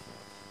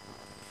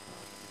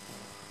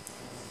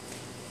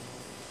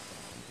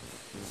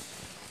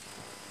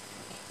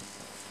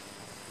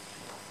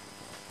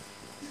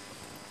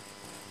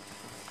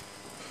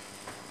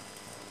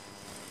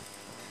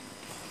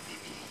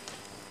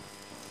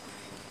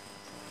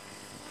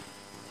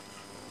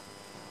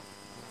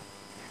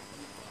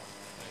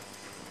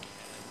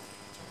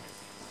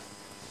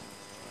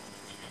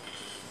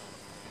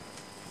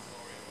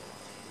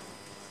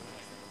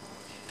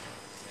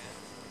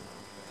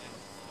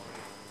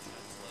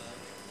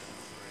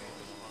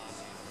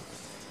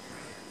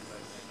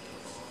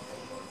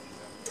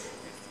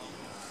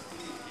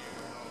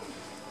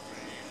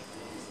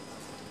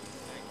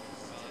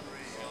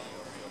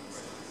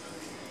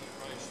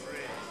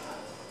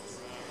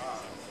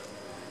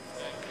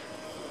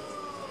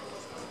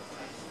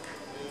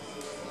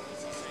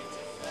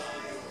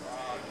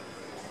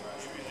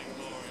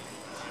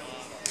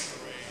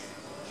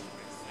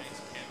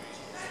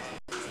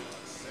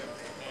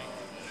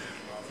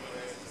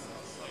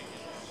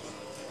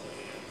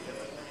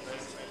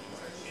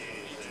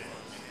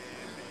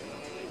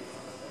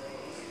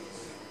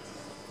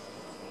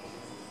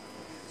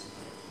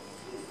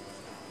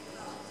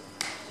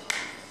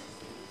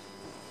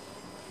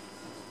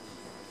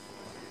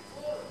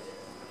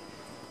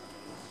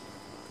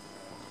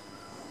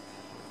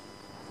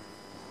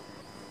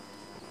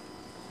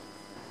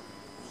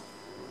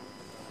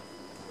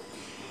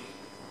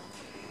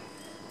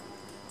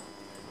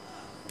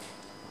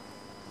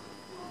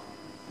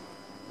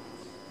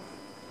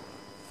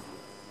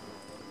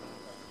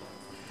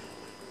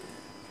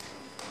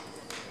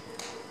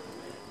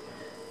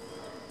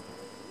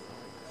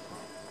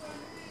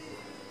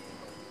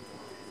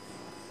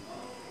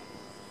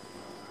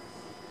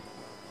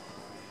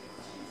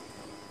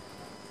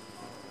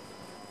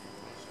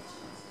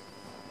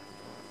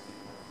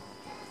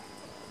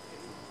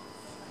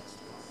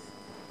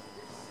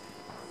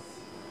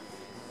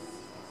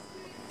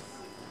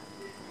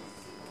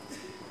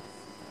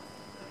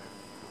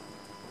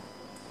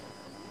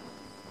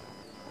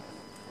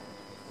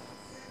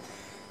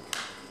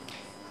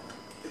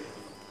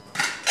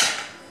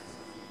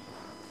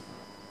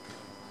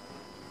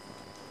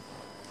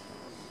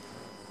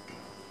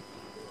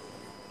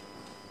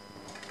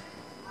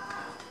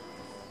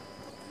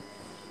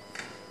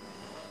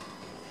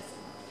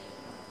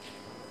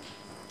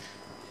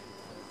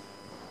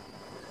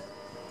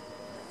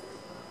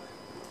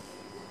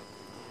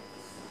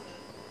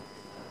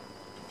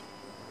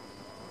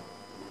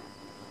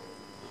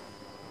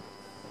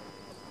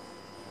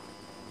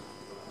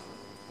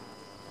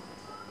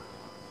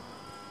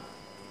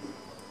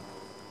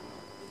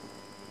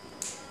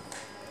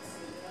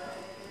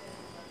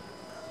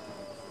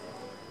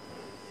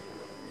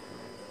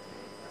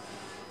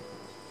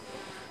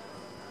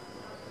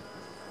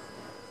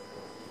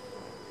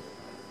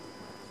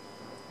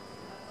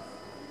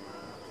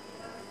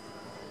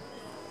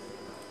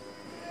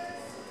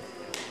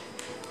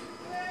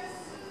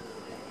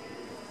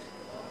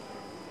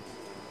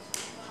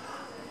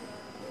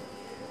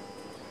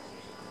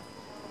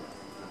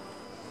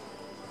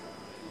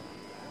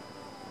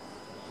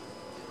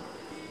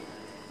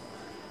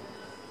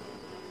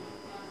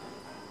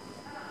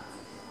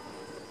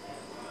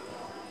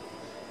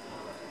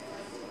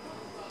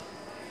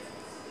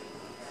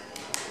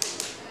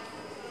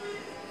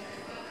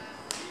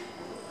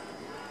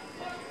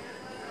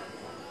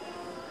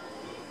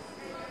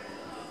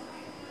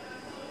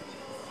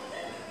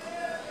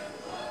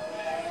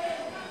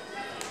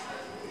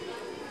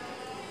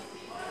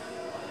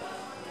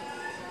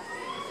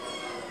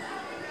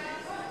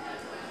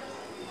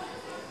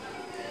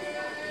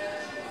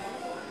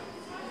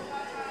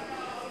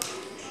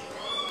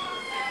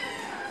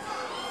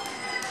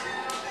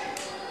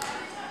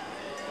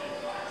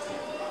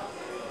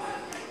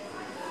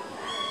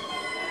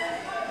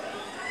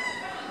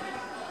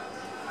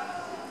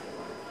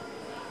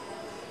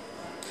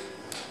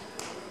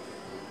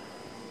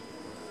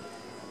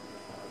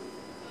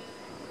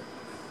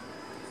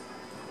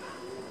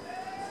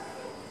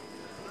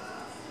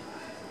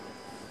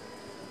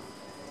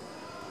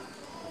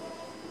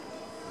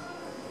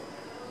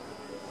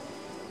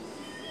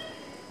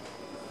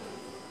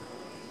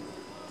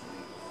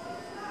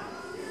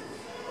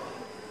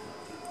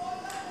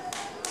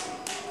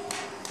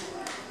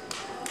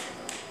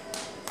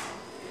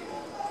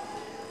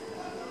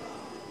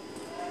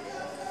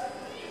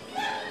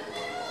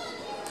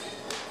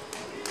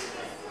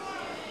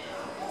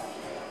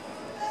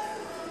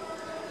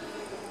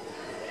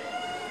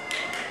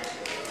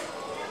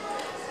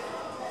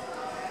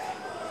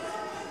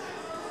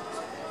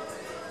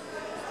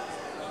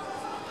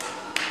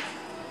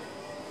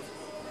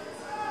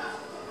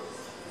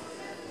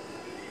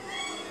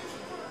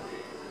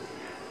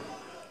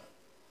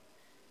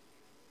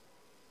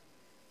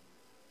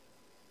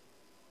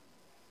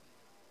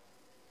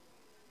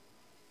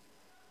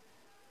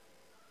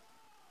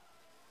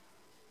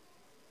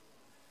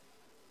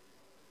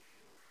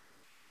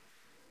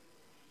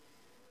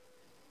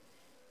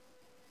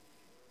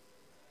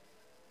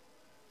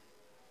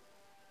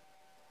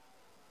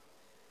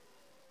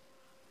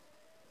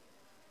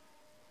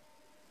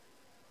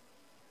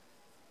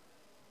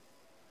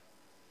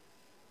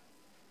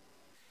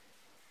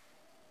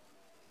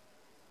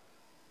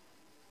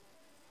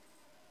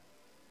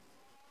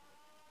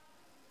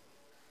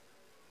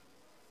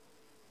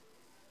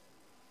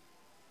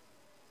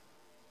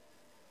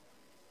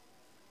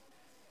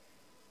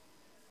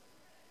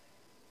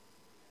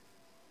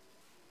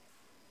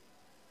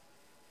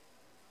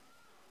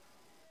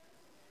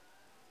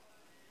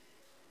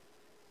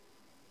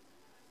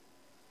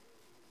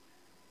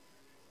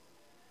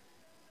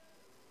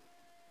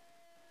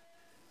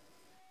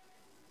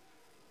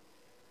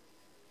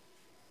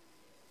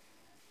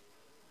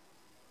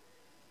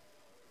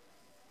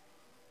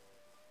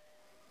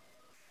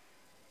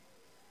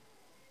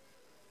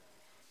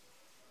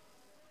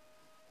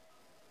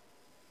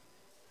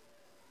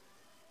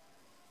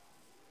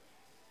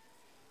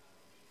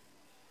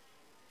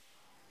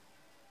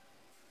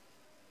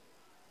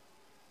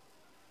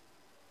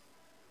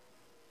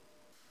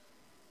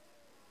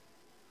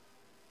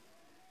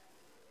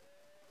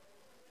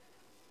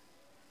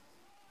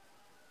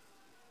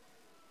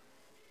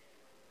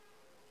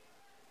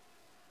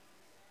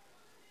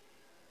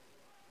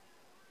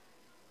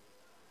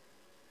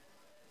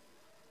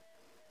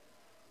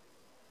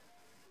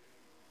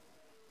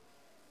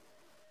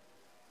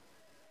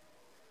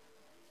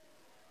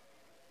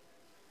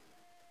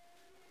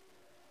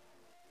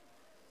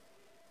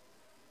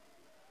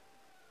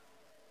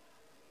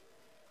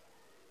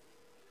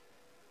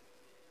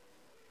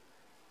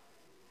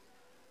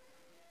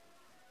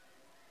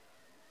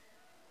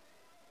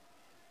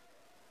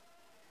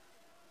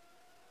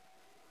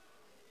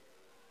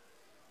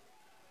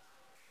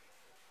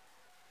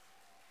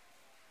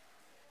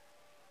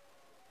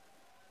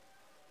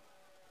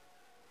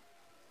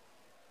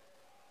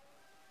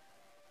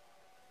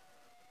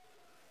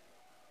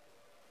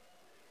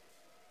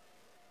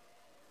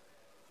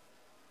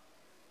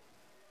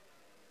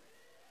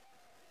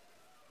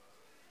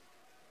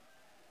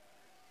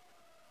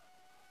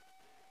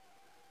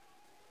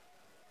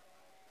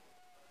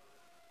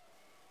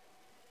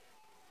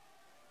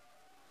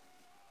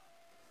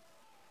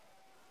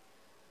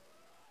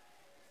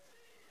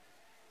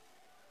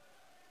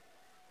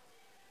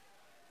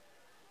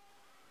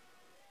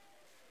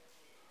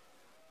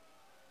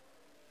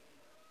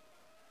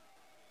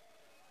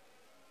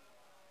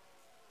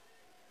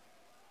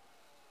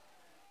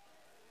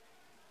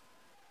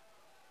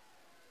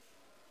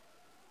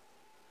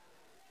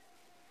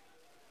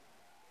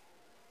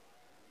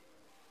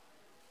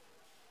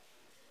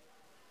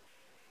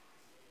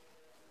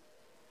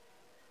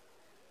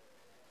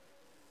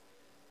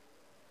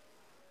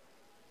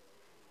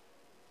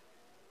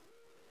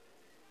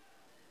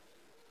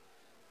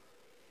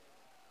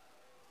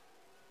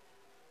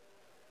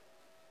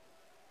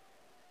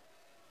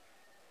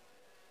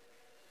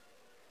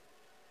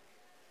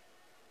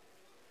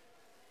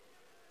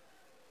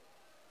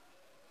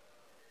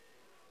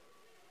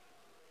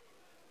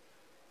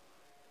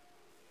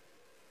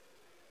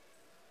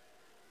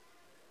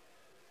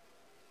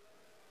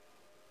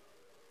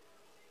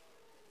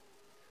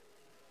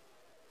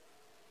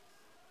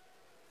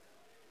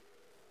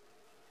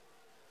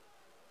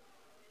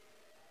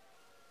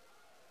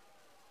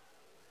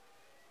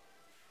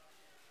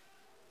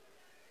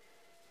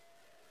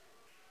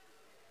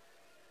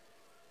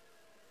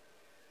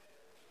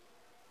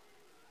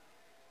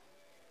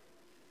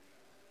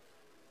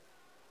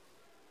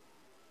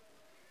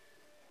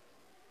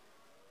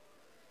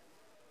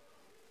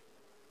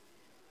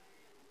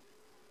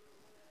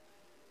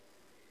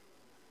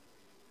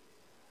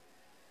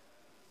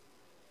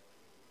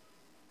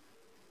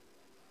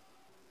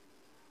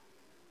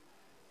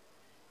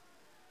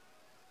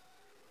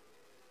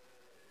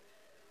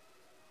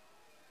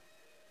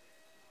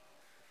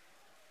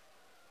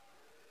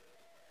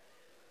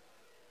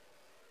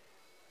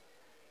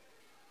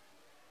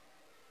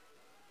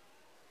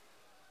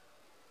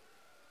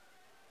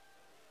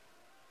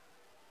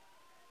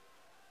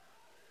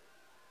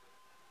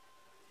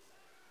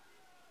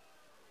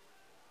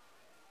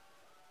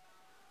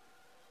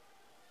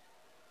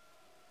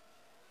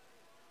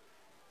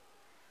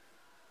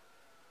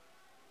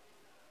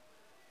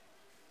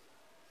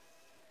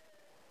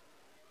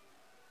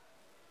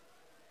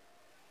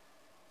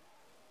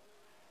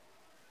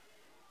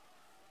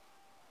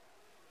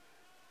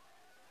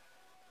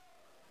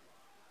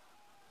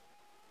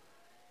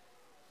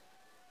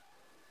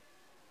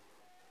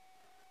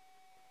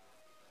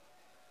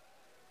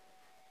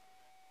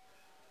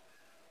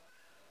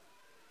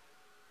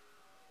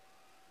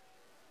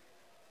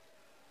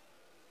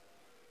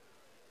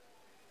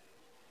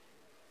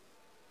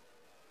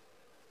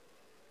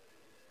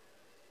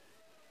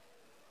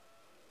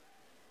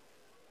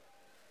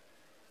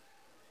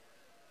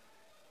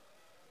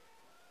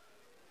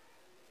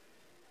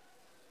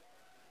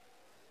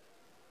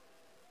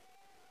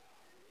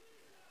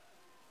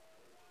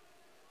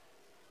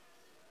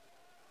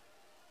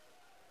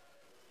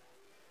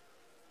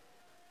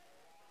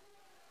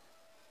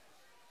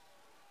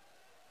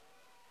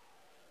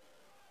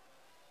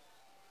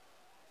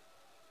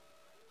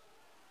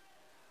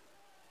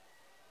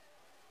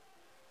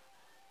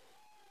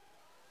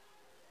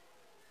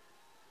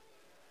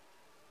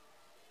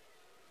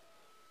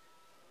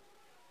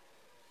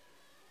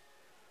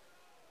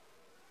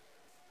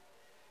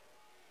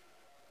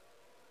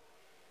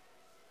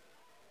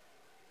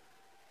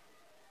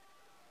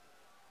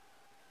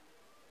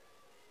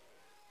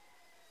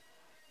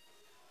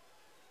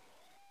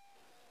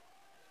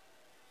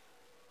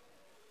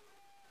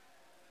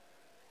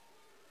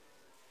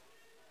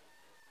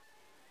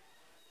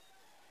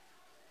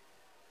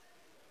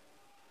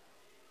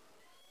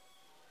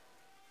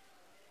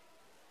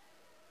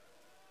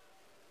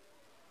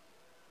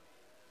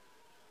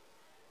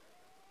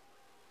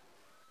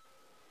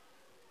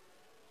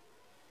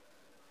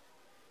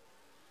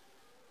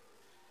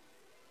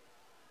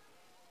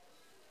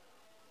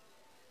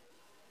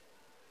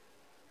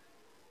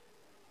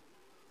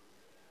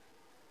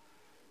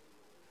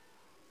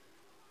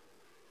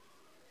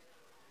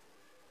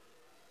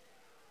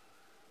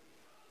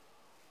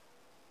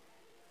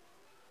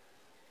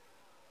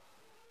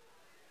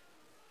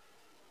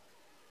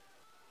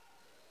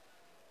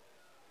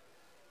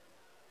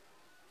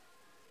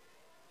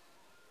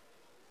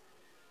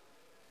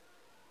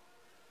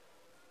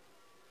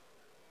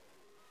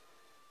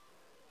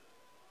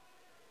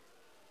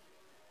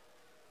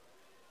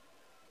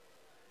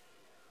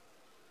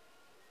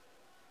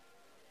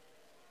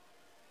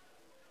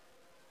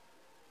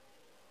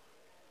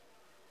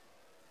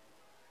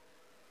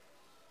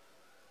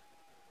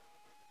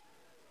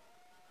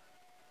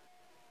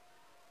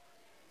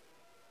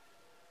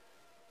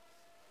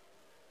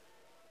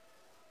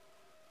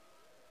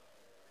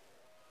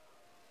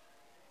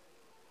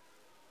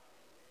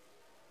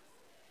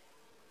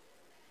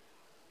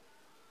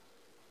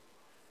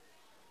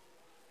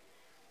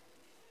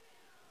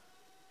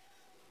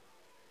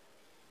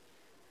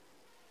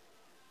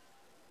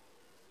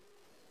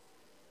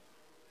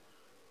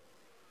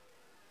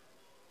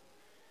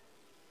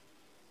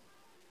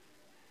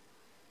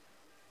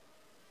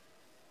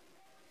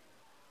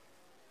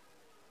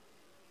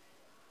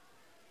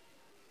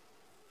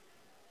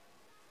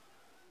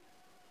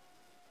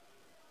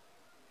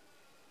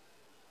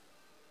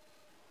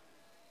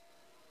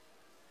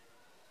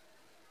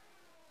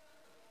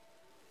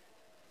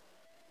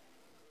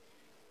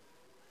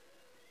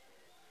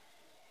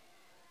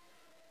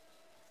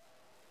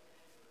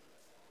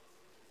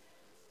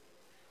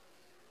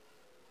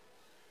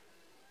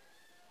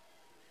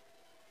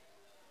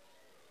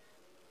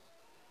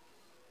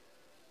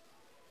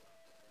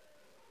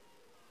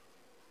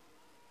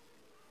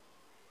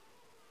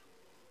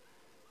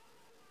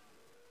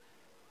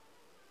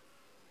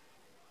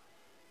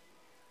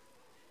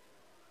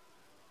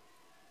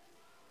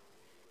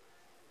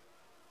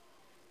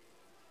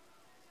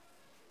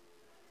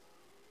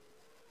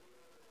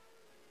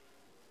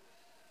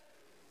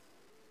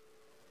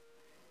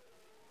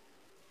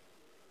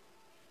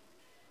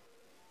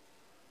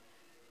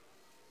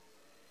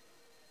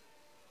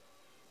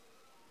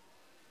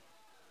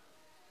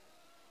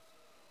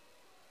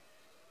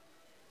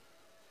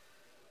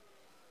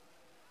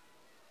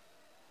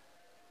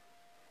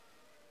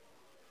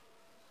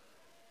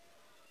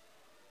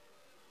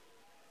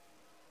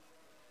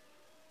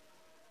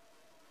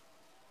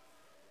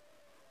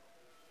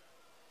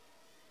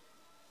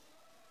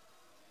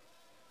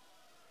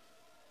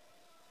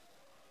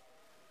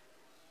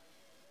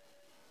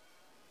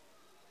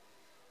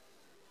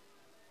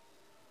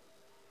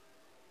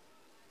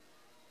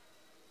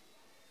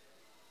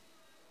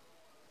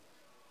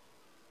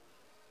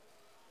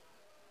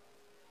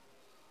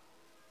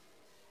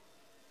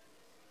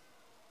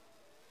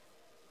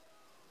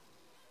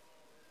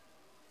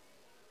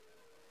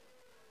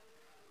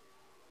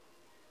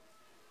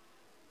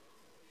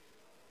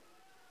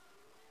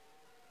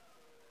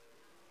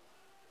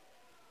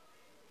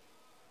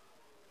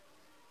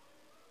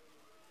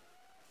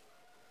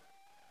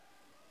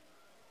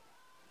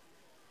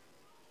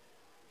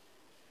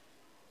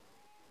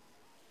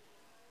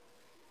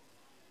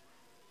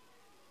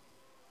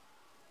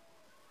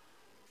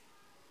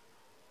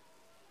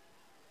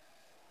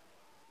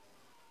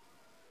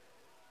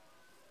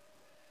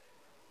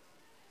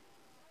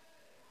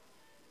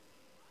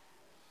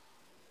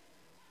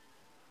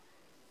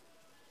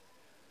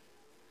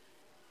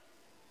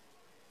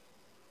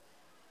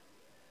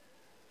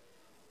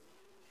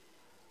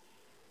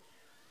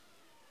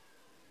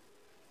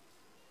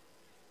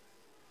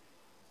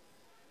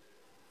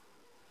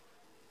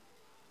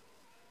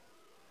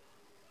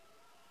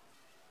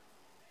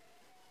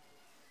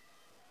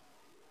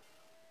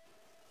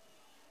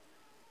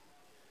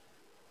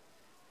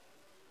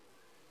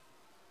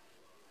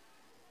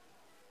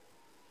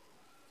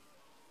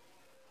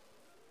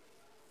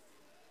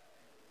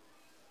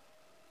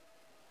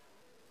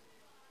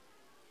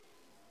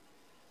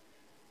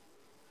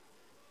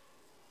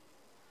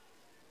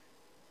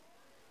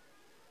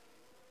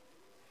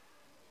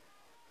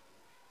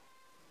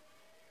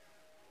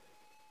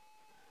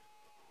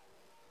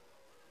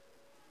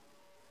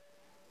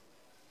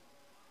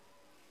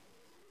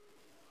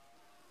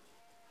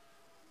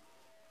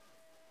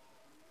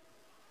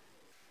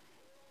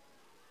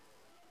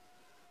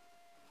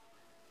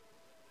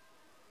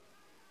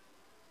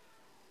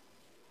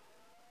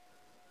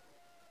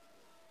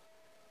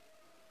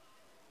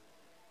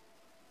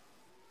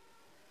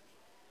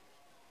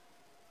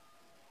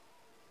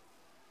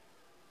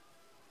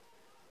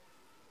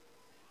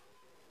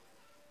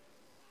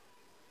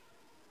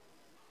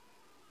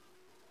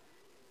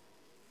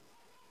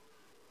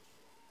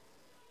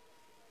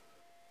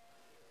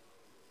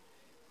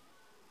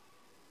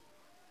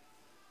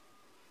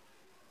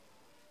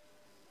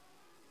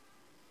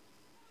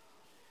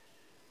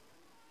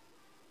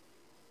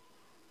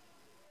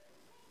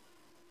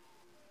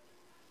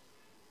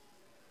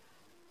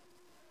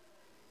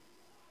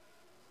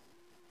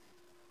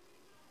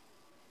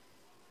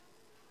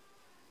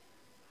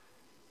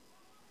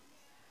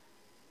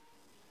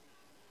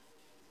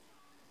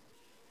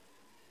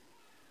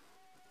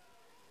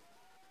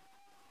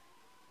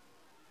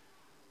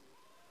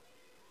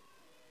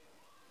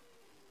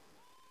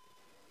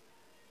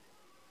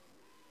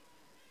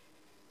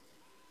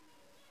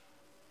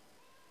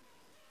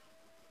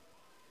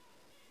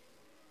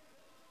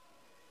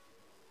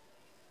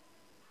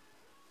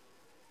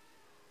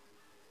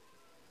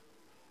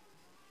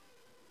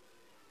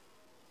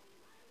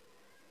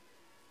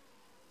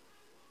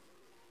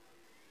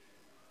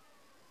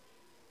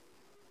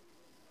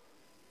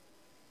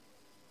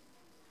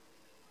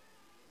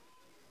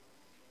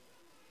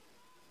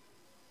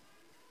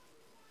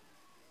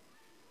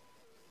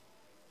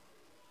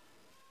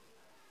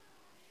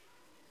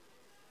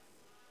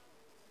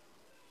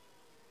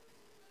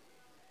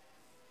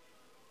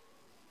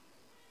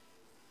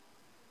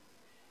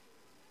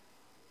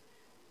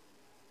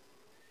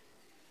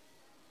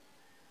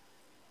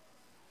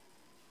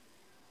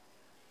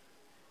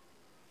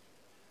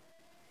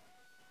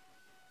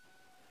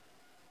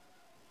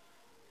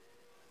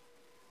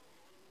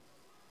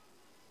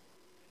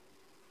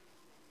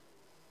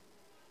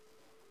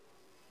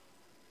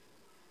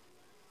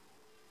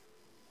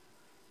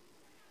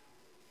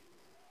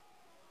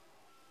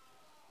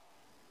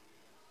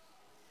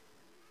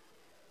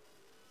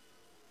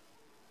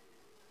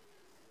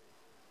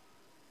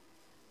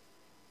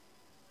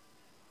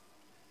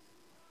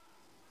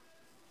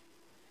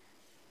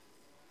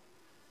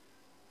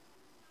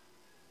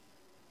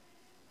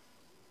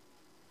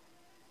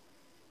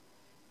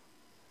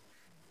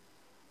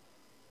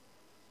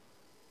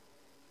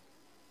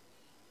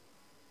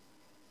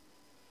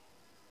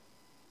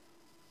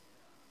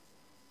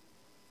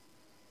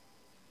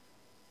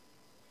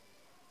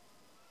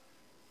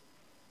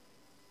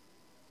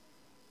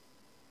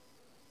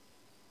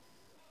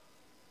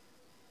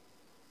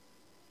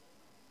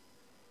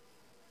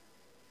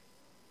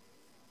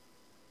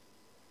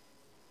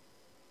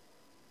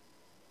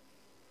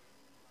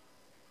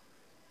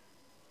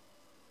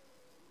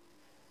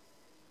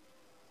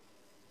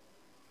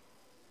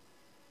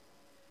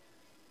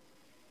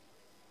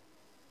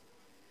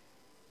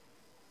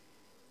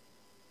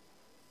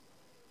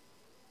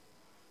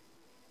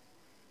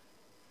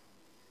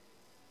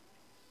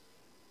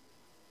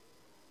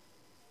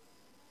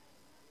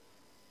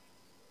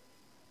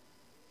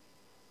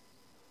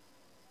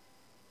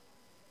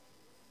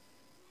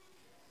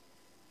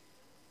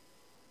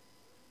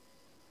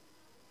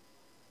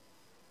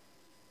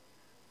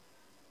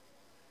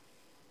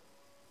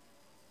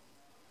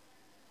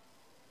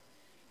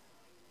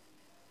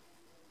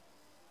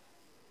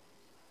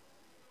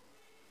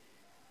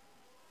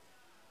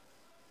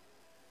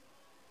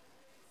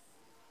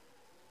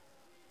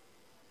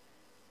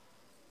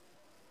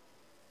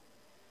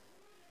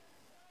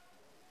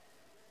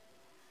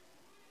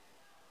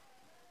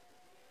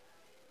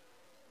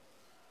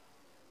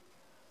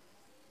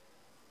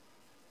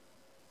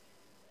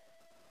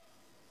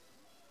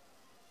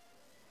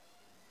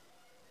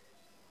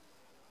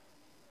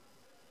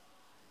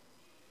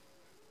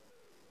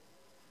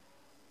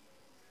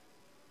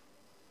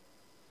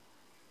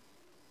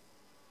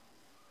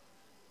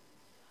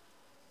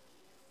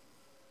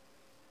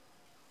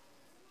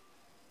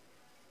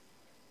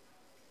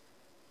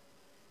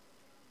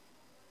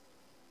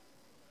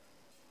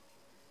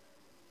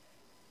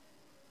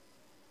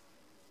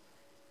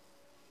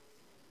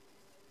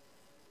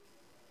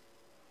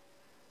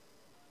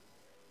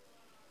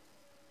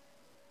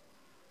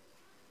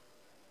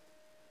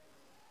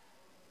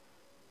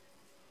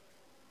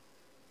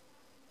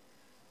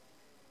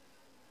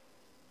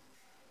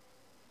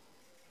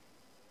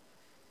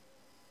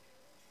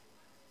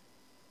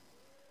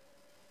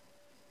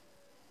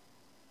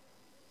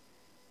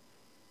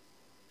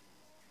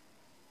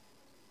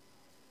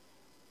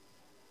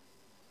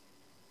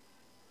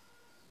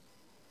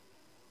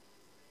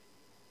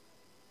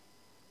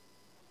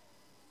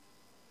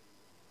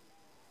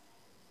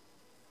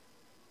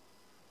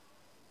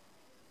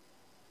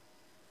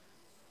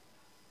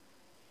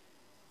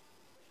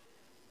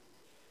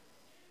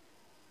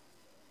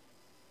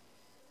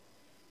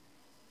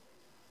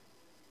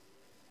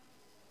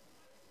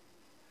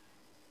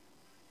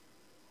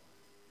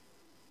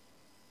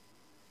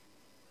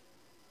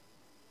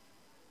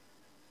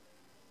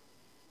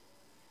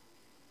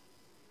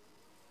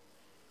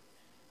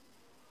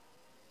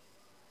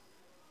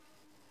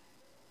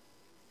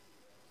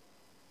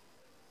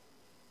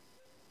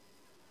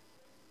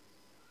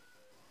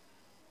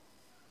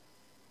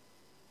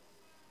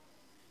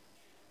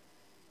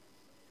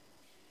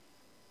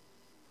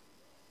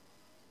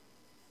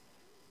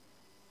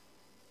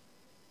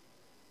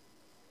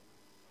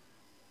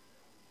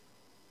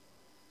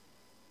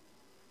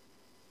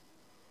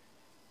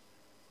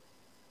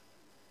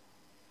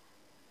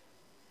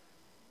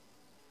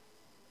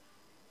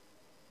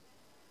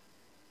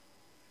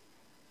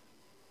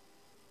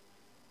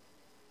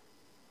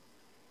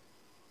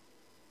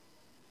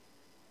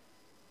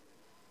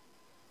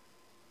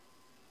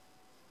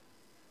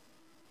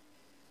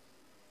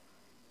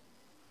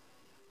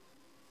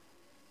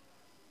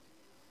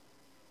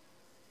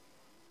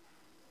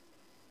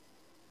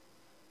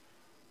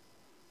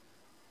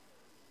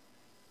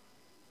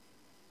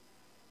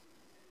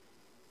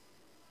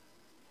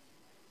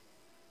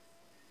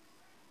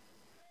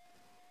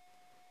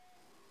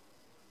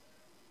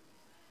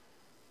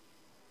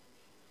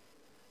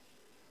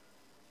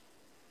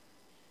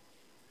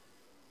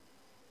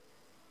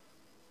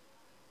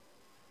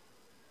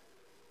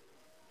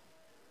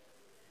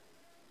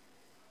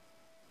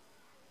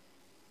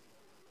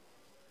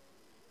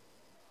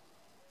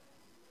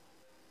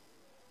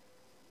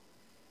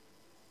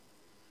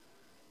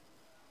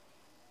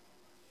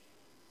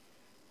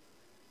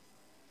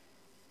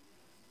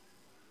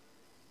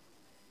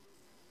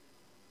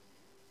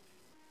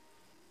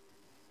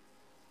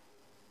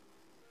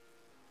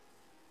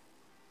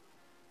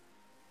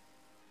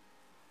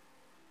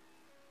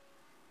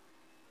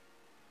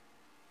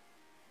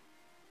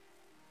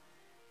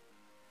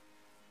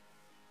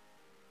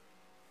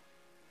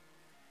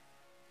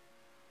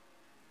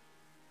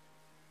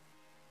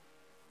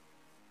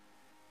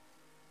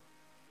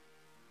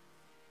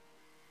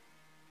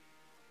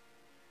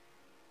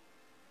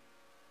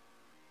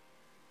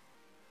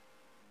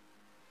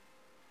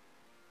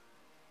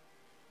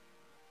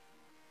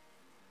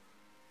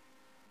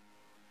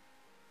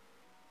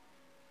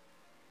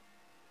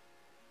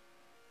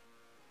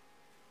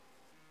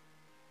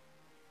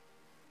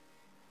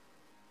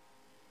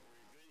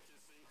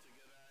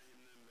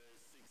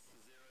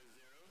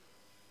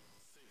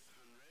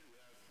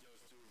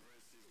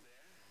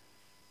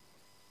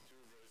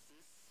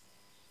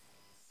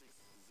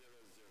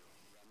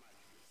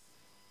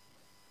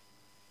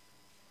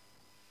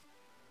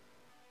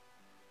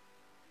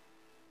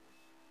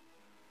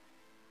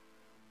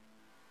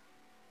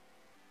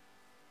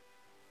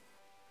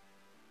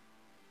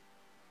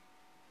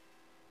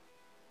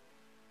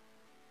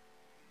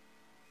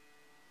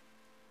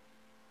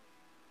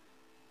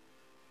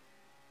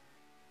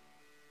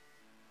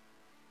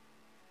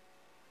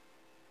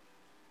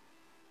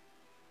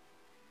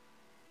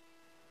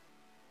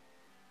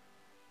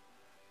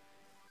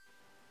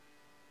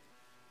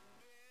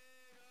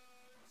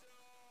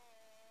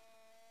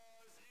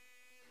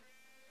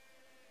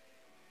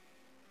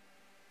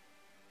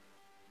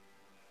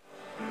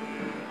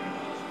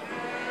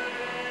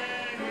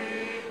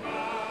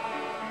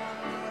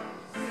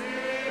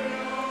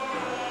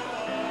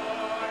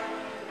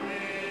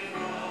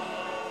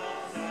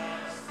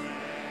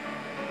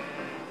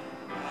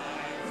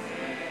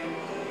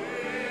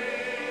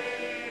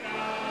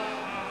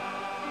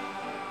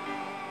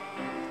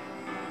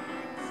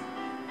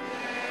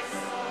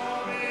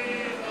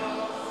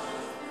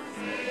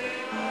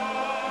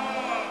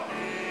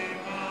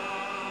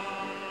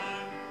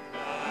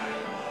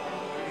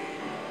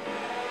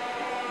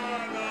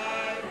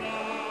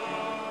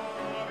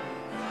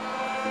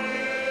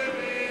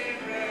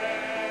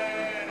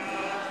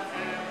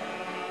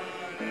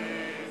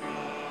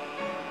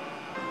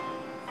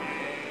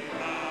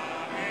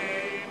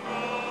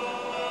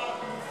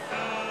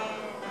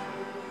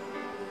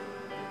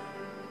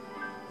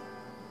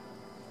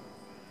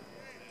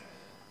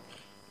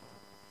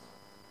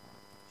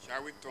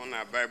 Shall we turn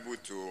our Bible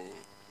to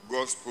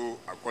Gospel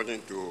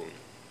according to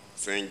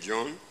St.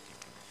 John,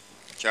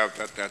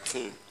 chapter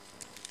 13.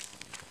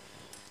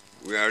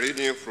 We are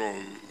reading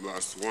from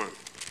verse 1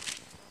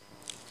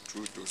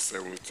 through to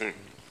 17.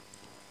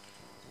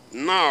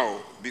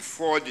 Now,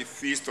 before the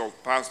feast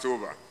of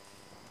Passover,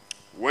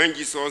 when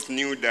Jesus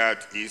knew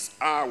that his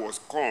hour was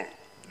come,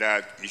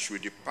 that he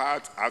should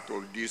depart out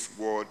of this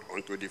world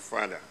unto the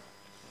Father,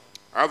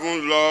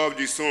 having loved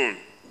the Son,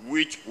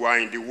 which were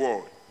in the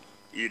world,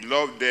 he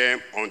loved them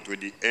unto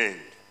the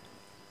end.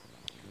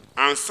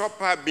 And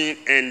supper being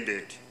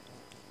ended,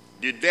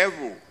 the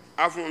devil,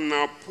 having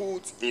now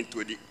put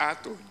into the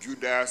heart of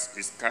Judas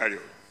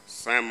Iscariot,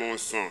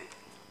 Simon's son,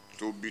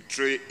 to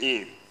betray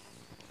him,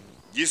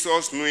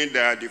 Jesus, knowing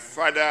that the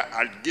Father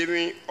had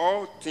given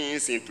all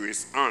things into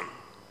his hand,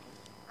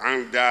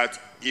 and that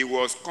he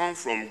was come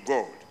from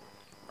God,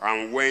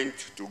 and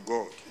went to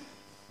God,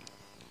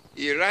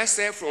 he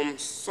riseth from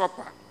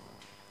supper,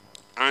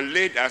 and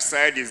laid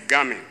aside his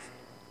garment,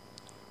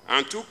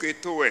 and took a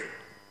towel,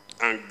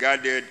 and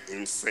gathered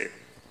himself.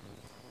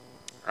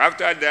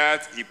 After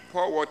that, he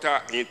poured water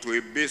into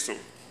a basin,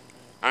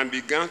 and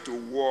began to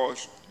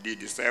wash the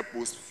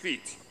disciples'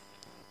 feet,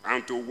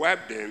 and to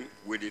wipe them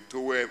with the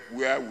towel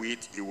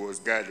wherewith he was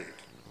gathered.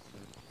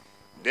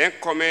 Then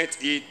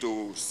cometh he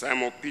to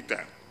Simon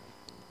Peter,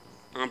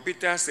 and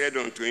Peter said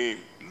unto him,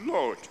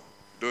 Lord,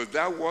 dost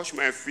thou wash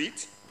my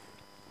feet?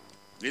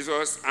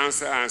 Jesus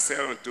answered and said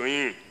unto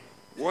him,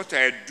 What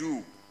I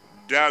do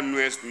thou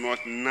knowest not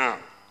now,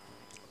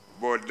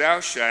 but thou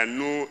shalt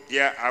know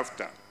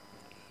hereafter.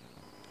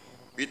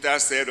 Peter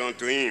said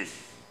unto him,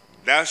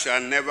 Thou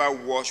shalt never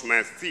wash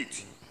my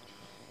feet.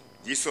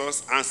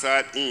 Jesus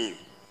answered him,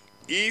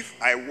 If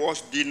I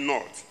wash thee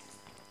not,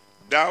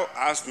 thou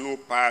hast no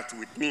part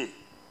with me.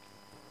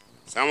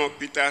 Simon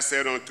Peter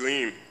said unto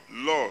him,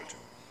 Lord,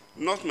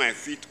 not my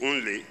feet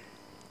only,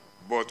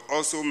 but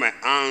also my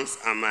hands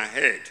and my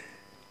head.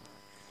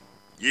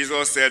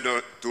 Jesus said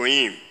to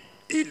him,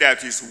 He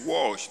that is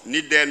washed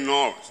needeth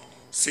not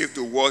save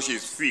to wash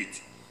his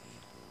feet,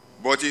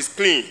 but is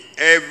clean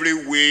every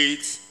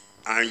whit,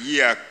 and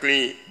ye are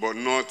clean, but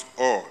not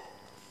all.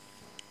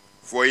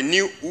 For he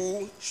knew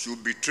who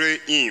should betray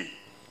him.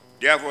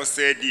 Therefore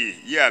said he,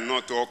 Ye are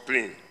not all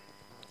clean.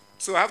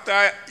 So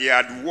after he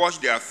had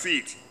washed their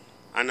feet,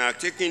 and had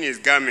taken his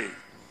garment,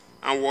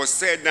 and was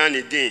set down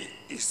again,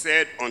 he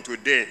said unto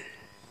them,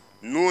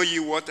 Know ye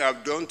what I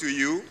have done to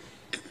you?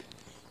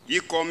 Ye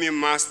call me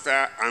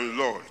Master and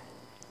Lord,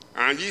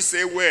 and ye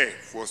say, Well,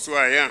 for so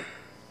I am.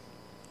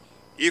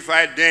 If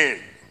I then,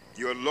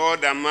 your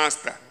Lord and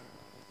Master,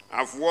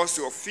 have washed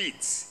your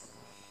feet,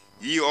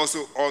 ye also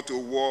ought to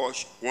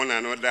wash one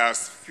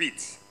another's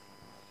feet.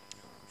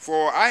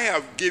 For I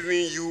have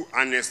given you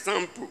an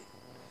example,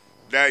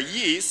 that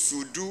ye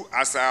should do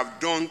as I have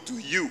done to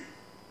you.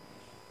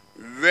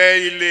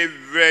 Verily,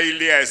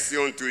 verily, I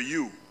say unto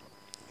you,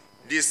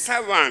 the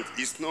servant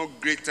is not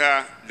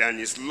greater than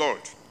his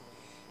Lord,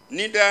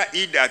 neither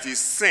he that is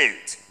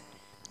sent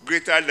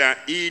greater than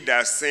he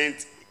that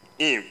sent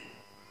him.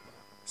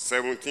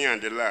 17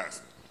 and the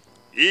last.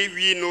 If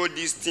ye know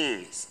these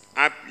things,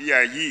 happy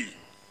are ye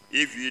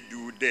if ye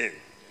do them.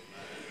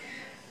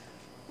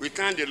 We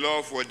thank the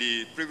Lord for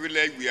the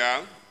privilege we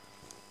have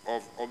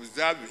of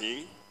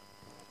observing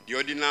the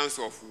ordinance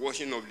of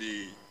washing of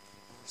the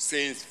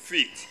saints'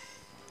 feet.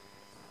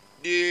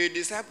 The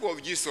disciples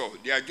of Jesus,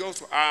 they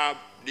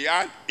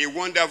had a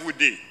wonderful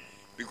day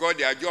because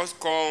they had just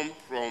come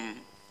from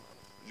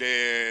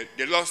the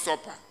Lord's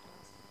Supper.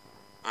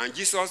 And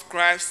Jesus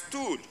Christ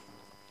stood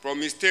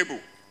from his table.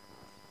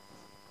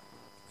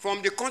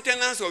 From the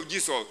countenance of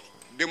Jesus,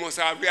 they must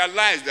have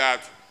realized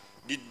that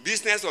the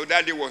business of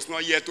that day was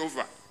not yet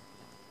over.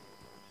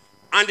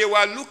 And they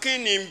were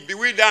looking in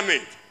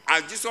bewilderment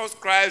as Jesus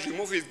Christ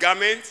removed his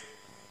garment,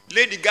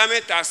 laid the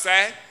garment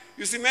aside.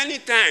 You see, many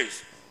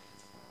times,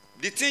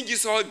 the thing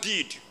Jesus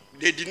did,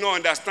 they did not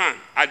understand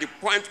at the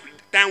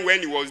time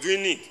when he was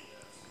doing it.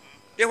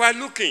 They were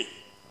looking.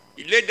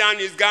 He laid down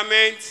his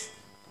garment,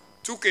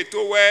 took a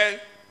towel,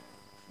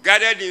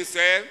 gathered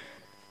himself,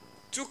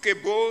 took a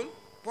bowl,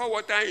 poured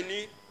water in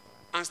it,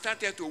 and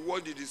started to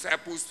wash the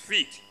disciples'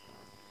 feet.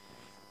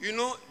 You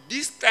know,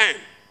 this time,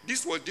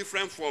 this was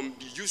different from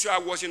the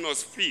usual washing of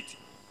feet.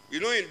 You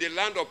know, in the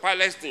land of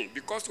Palestine,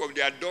 because of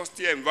their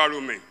dusty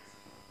environment,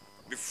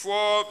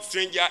 before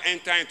strangers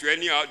enter into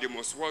any house, they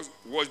must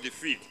wash the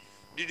feet.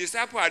 The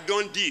disciples had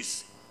done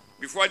this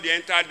before they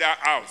entered their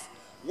house.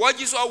 What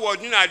Jesus was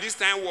doing at this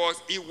time was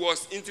he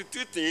was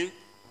instituting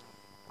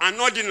an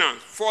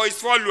ordinance for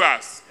his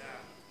followers.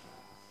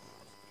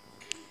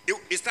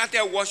 He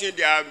started washing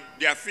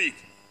their feet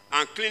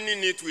and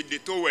cleaning it with the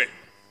towel.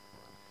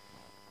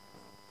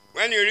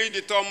 When you read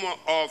the tongue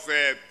of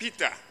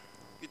Peter,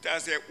 Peter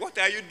said, What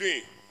are you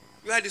doing?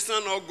 You are the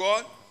Son of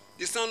God,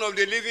 the Son of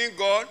the living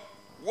God,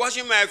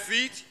 washing my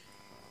feet.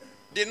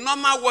 The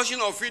normal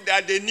washing of feet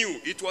that they knew,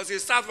 it was a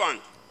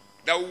servant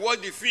that would wash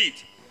the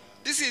feet.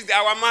 This is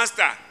our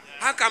master.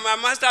 How can my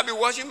master be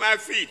washing my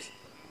feet?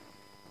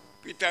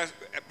 Peter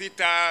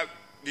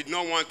did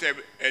not want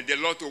the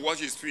Lord to wash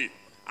his feet.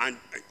 And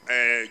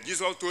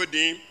Jesus told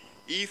him,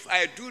 if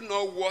I do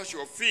not wash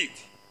your feet,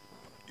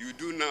 you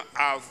do not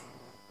have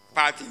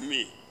part in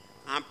me.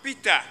 And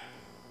Peter,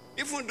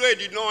 even though he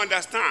did not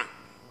understand,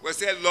 will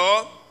say,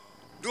 Lord,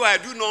 though I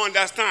do not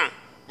understand,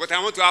 but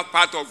I want to have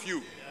part of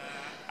you.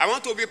 I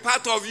want to be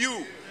part of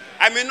you.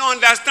 I may not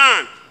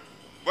understand,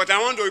 but I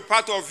want to be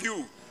part of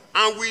you.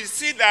 And we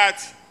see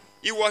that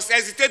he was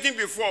hesitating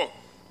before.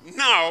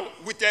 Now,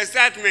 with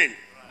excitement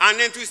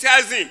and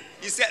enthusiasm,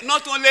 he said,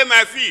 not only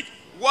my feet,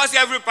 wash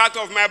every part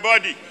of my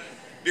body,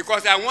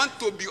 because I want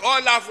to be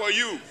all out for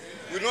you.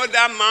 We know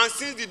that man,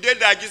 since the day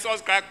that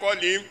Jesus Christ called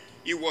him,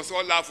 he was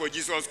all out for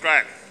Jesus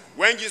Christ.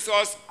 When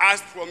Jesus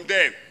asked from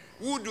them,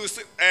 who do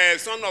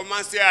Son of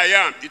Man say I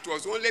am? It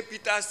was only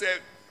Peter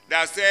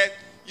that said,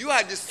 you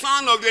are the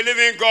Son of the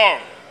living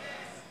God.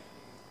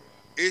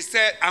 He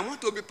said, I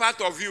want to be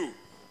part of you.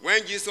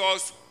 When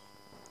Jesus,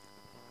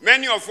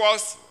 many of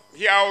us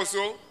here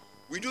also,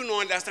 we do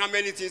not understand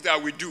many things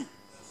that we do.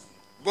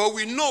 But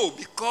we know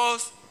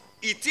because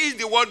it is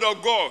the word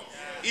of God.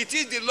 It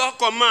is the law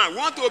command. We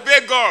want to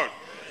obey God.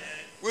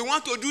 We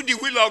want to do the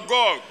will of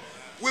God.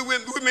 We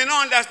may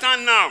not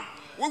understand now.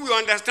 We will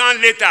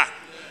understand later.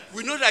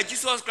 We know that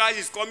Jesus Christ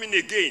is coming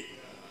again.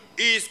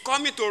 He is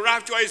coming to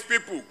rapture his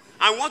people.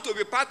 And want to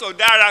be part of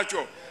that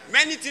rapture.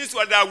 Many things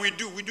that we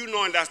do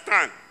not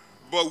understand.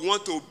 But we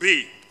want to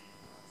obey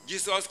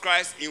Jesus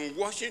Christ in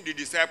washing the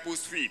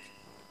disciples' feet.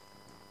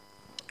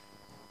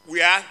 We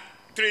have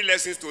 3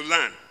 lessons to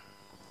learn.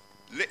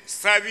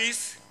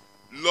 Service,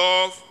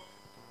 love,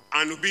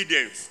 and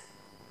obedience.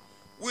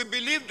 We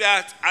believe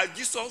that as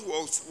Jesus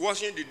was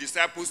washing the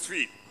disciples'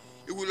 feet,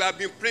 he would have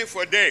been praying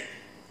for them.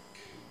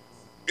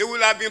 He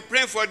would have been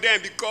praying for them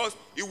because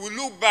he will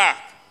look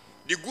back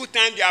the good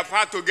time they have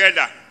had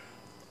together.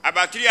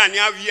 About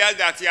 3.5 years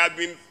that he had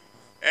been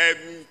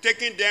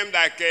taking them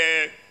like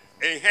a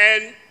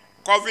hen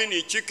covering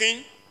a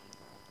chicken.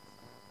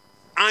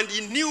 And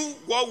he knew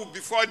what would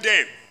befall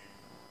them.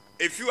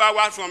 A few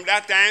hours from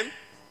that time,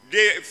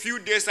 a few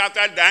days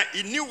after that,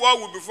 he knew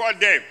what would befall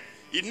them.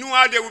 He knew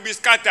how they would be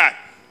scattered.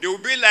 They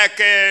would be like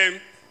a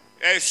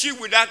sheep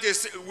without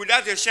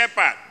a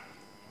shepherd.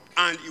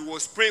 And he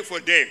was praying for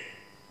them.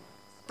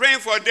 Praying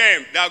for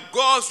them that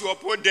God should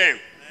uphold them.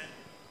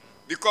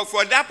 Because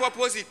for that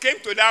purpose, he came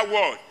to that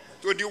world,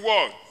 to the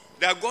world,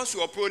 that God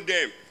should uphold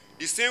them.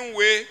 The same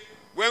way,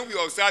 when we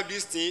observe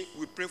this thing,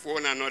 we pray for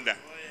one another.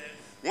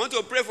 We want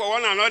to pray for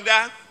one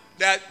another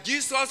that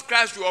Jesus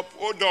Christ will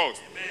uphold us.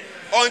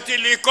 Amen. Until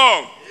he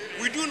comes.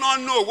 We do not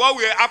know what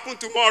will happen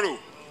tomorrow.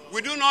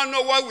 We do not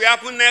know what will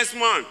happen next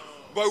month.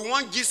 But we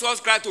want Jesus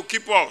Christ to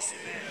keep us.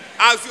 Amen.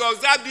 As we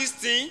observe this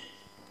thing,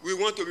 we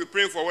want to be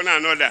praying for one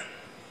another.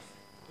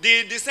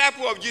 The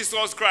disciple of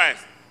Jesus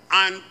Christ,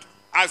 and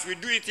as we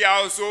do it here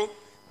also,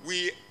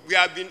 we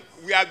have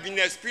been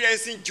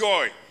experiencing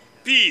joy,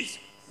 peace,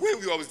 when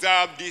we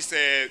observe this,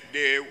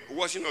 the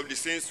washing of the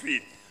saints'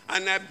 feet.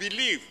 And I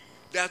believe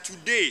that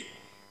today,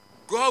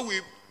 God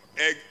will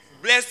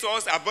bless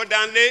us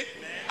abundantly. Amen.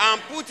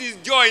 And put his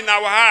joy in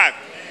our heart.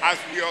 Amen. As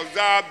we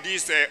observe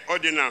this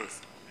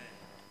ordinance.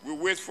 Amen.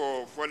 We wait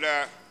for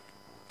further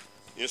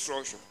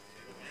instruction.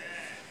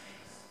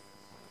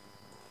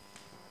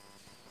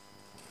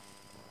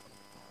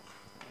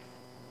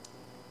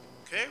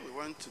 Okay, we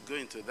want to go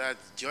into that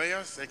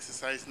joyous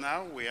exercise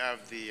now. We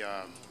have the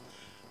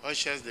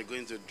ushers, they're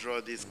going to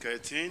draw this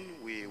curtain.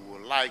 We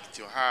would like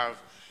to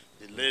have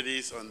the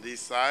ladies on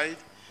this side,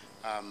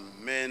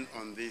 men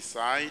on this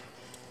side.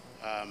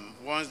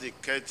 Once the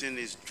curtain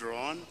is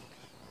drawn,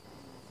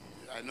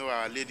 I know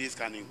our ladies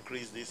can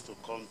increase this to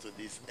come to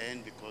this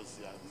end because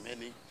you are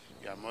many,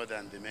 you are more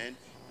than the men.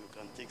 You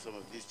can take some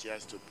of these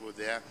chairs to put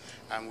there,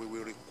 and we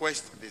will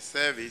request the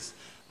service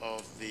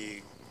of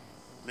the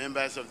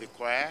members of the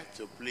choir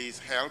to please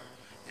help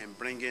in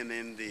bringing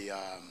in the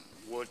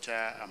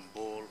water and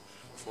bowl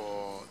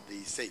for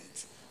the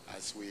saints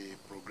as we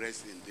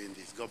progress in doing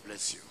this. God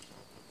bless you.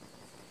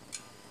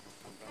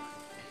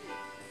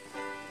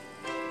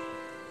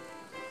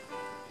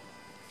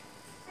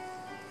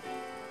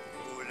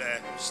 We'll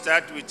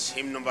start with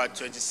hymn number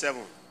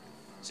 27,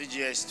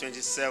 CGS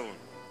 27,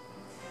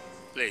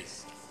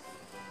 please.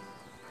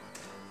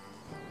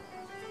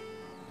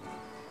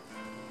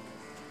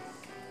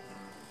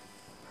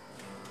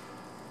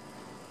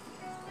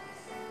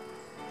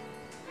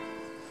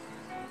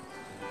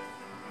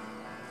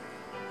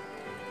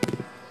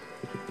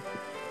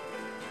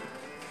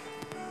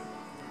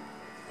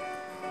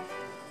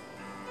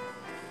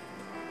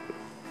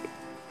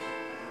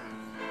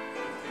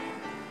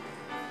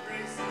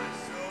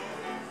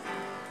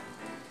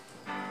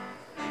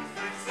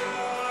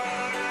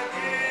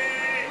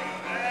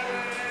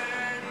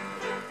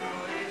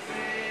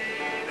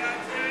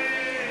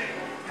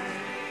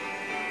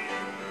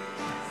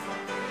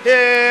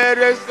 Here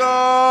is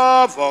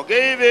God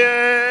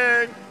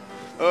forgiving,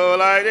 all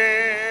I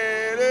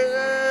did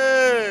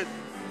is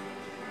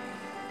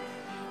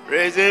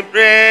praise him,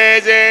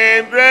 praise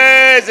him,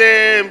 praise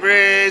him,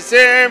 praise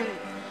him,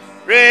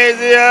 praise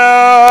Praise the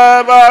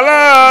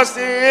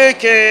everlasting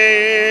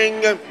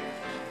King.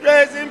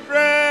 Praise him,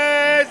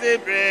 praise him,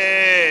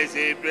 praise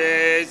him,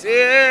 praise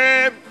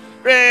him.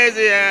 Praise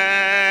the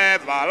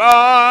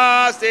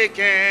everlasting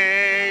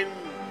King.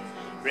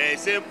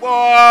 Praise him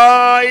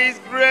for his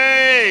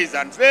grace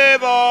and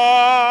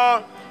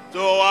favor to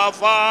our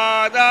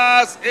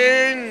fathers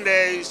in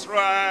the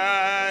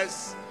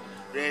distress.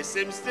 Praise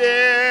him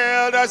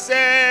still the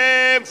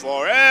same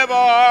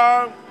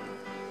forever.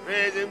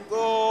 Praise him,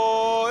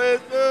 go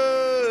is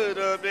good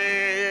to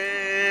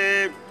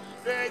be.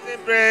 Praise him,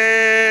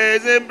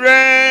 praise him,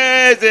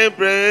 praise him,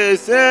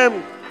 praise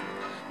him.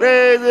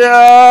 Praise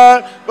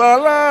the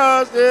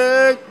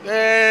everlasting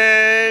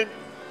King.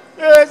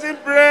 Praise him,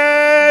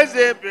 praise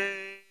him, praise him.